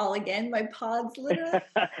say it all again. My pod's literally.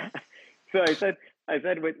 So I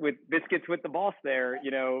said with biscuits with the boss there,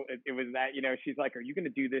 it was that, she's like, "Are you going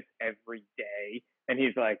to do this every day?" And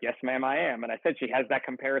he's like, "Yes, ma'am, I am." And I said she has that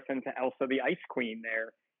comparison to Elsa the Ice Queen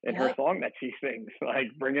there in her Yep. song that she sings, like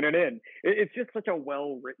bringing it in. It's just such a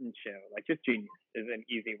well written show, like just genius is an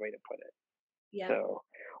easy way to put it. Yep. So,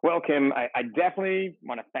 well, Kim, I definitely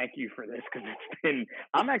want to thank you for this because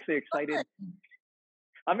I'm actually excited.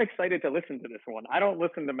 I'm excited to listen to this one. I don't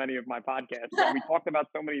listen to many of my podcasts, but we talked about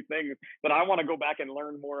so many things that I want to go back and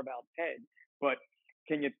learn more about Ted. But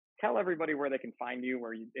can you tell everybody where they can find you,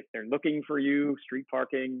 if they're looking for you, street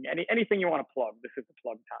parking, anything you want to plug? This is the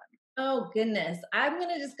plug time. Oh goodness. I'm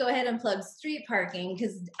gonna just go ahead and plug street parking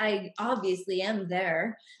because I obviously am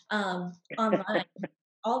there online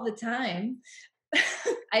all the time.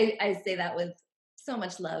 I say that with so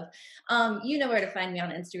much love. You know where to find me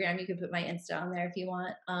on Instagram. You can put my Insta on there if you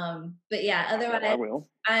want. But yeah, I otherwise will.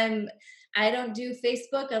 I don't do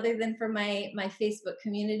Facebook other than for my Facebook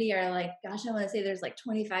community, or like, gosh, I want to say there's like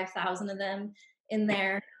 25,000 of them in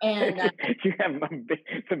there. And You have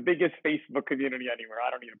the biggest Facebook community anywhere.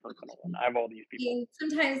 I don't need a personal one. I have all these people.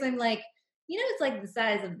 sometimes I'm like, it's like the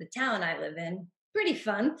size of the town I live in. Pretty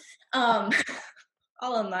fun.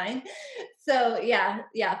 All online. So yeah,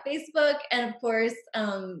 Facebook, and of course,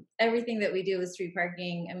 everything that we do with street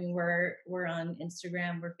parking. I mean, we're on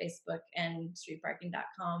Instagram, we're Facebook, and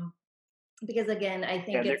streetparking.com. Because again, I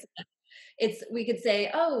think Yeah, it's we could say,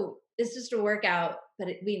 oh, it's just a workout, but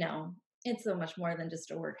we know it's so much more than just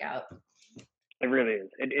a workout. it really is.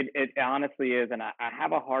 It honestly is, and I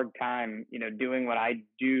have a hard time, doing what I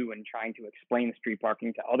do and trying to explain street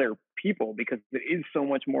parking to other people because it is so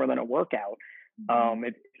much more than a workout.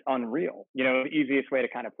 It's unreal. The easiest way to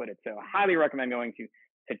kind of put it. So, I highly recommend going to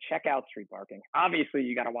check out street parking. Obviously,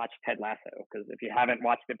 you got to watch Ted Lasso because if you haven't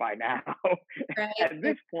watched it by now, Right? at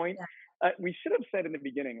this point, we should have said in the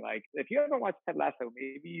beginning, like, if you haven't watched Ted Lasso,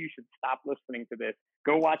 maybe you should stop listening to this,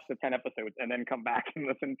 go watch the 10 episodes, and then come back and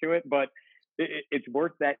listen to it. But it's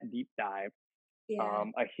worth that deep dive. Yeah.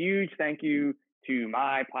 A huge thank you to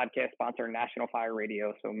my podcast sponsor, National Fire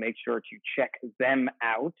Radio. So make sure to check them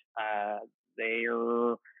out.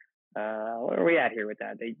 They're where are we at here with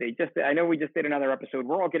that? I know we just did another episode.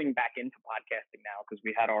 We're all getting back into podcasting now because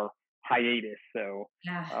we had our hiatus. So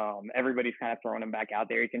Yeah. everybody's kind of throwing them back out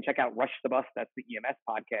there. You can check out Rush the Bus. That's the EMS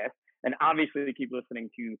podcast. And obviously keep listening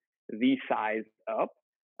to The Size Up.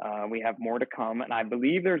 We have more to come. And I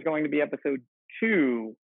believe there's going to be episode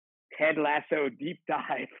 2, Ted Lasso Deep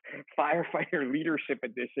Dive Firefighter Leadership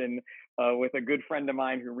Edition, with a good friend of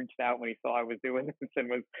mine who reached out when he saw I was doing this and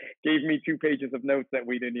gave me 2 pages of notes that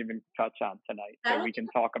we didn't even touch on tonight. So we can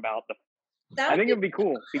talk about I think it'd be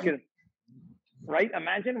cool because, right?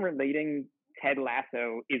 Imagine relating Ted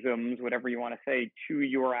Lasso isms, whatever you want to say, to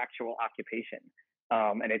your actual occupation.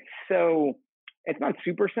 And it's not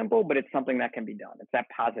super simple, but it's something that can be done. It's that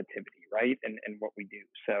positivity, right? And what we do.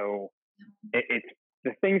 So it's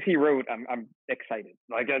the things he wrote. I'm excited.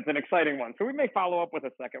 Like, it's an exciting one. So we may follow up with a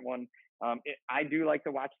second one. I do like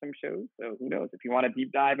to watch some shows. So who knows? If you want to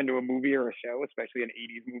deep dive into a movie or a show, especially an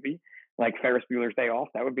 80s movie like Ferris Bueller's Day Off,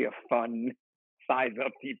 that would be a fun Size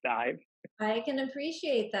Up deep dive. I can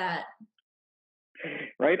appreciate that.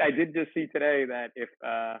 Right? I did just see today that if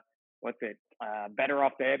what's it? Better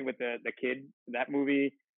Off Dead with the kid. That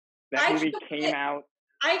movie came out.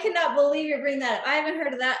 I cannot believe you're bringing that up. I haven't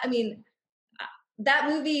heard of that. I mean, that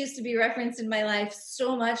movie used to be referenced in my life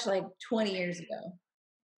so much, like 20 years ago.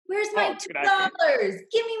 Where's my $2?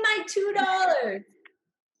 Give me my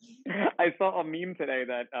 $2. I saw a meme today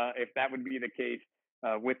that if that would be the case,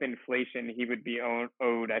 with inflation, he would be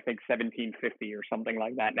owed, I think, $17.50 or something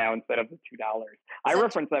like that now instead of the $2. I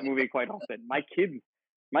reference that movie quite often. My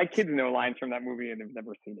kids know lines from that movie and they've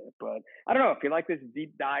never seen it. But I don't know, if you like this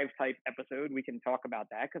deep dive type episode, we can talk about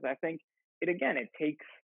that because I think it takes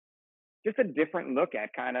just a different look at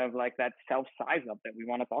kind of like that self size up that we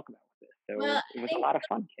want to talk about with this. So Well, it I was a think lot of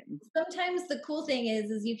fun, Kim. sometimes the cool thing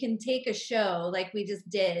is you can take a show like we just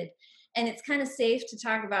did, and it's kind of safe to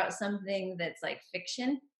talk about something that's like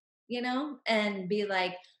fiction, and be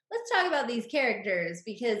like, let's talk about these characters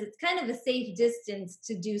because it's kind of a safe distance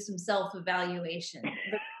to do some self-evaluation.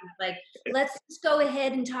 Like, let's just go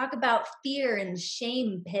ahead and talk about fear and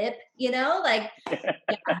shame, Pip. Like, yeah,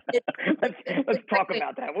 let's it's let's a talk great way,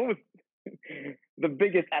 about that. What was the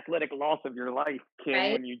biggest athletic loss of your life, Kim,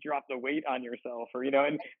 right? when you dropped the weight on yourself? Or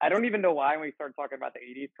and I don't even know why when we started talking about the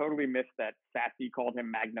 80s, totally missed that Sassy called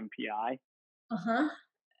him Magnum PI. Uh huh.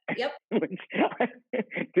 Yep. Which I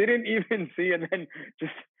didn't even see. And then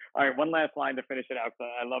just, all right, one last line to finish it out. So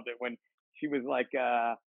I loved it when she was like,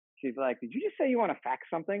 she's like, did you just say you want to fax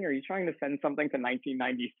something? Or are you trying to send something to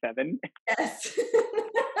 1997? Yes.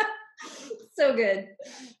 So good.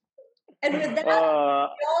 And with that, Uh,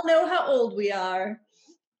 we all know how old we are.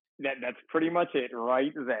 that's pretty much it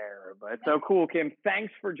right there. But so cool, Kim.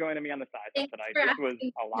 Thanks for joining me on the Size Up Thanks tonight. for This was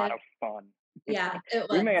asking. a lot of fun. Yeah, it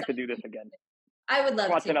We was. may have to do this again. I would love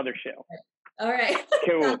Watch to. another show. All right.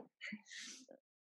 Cool.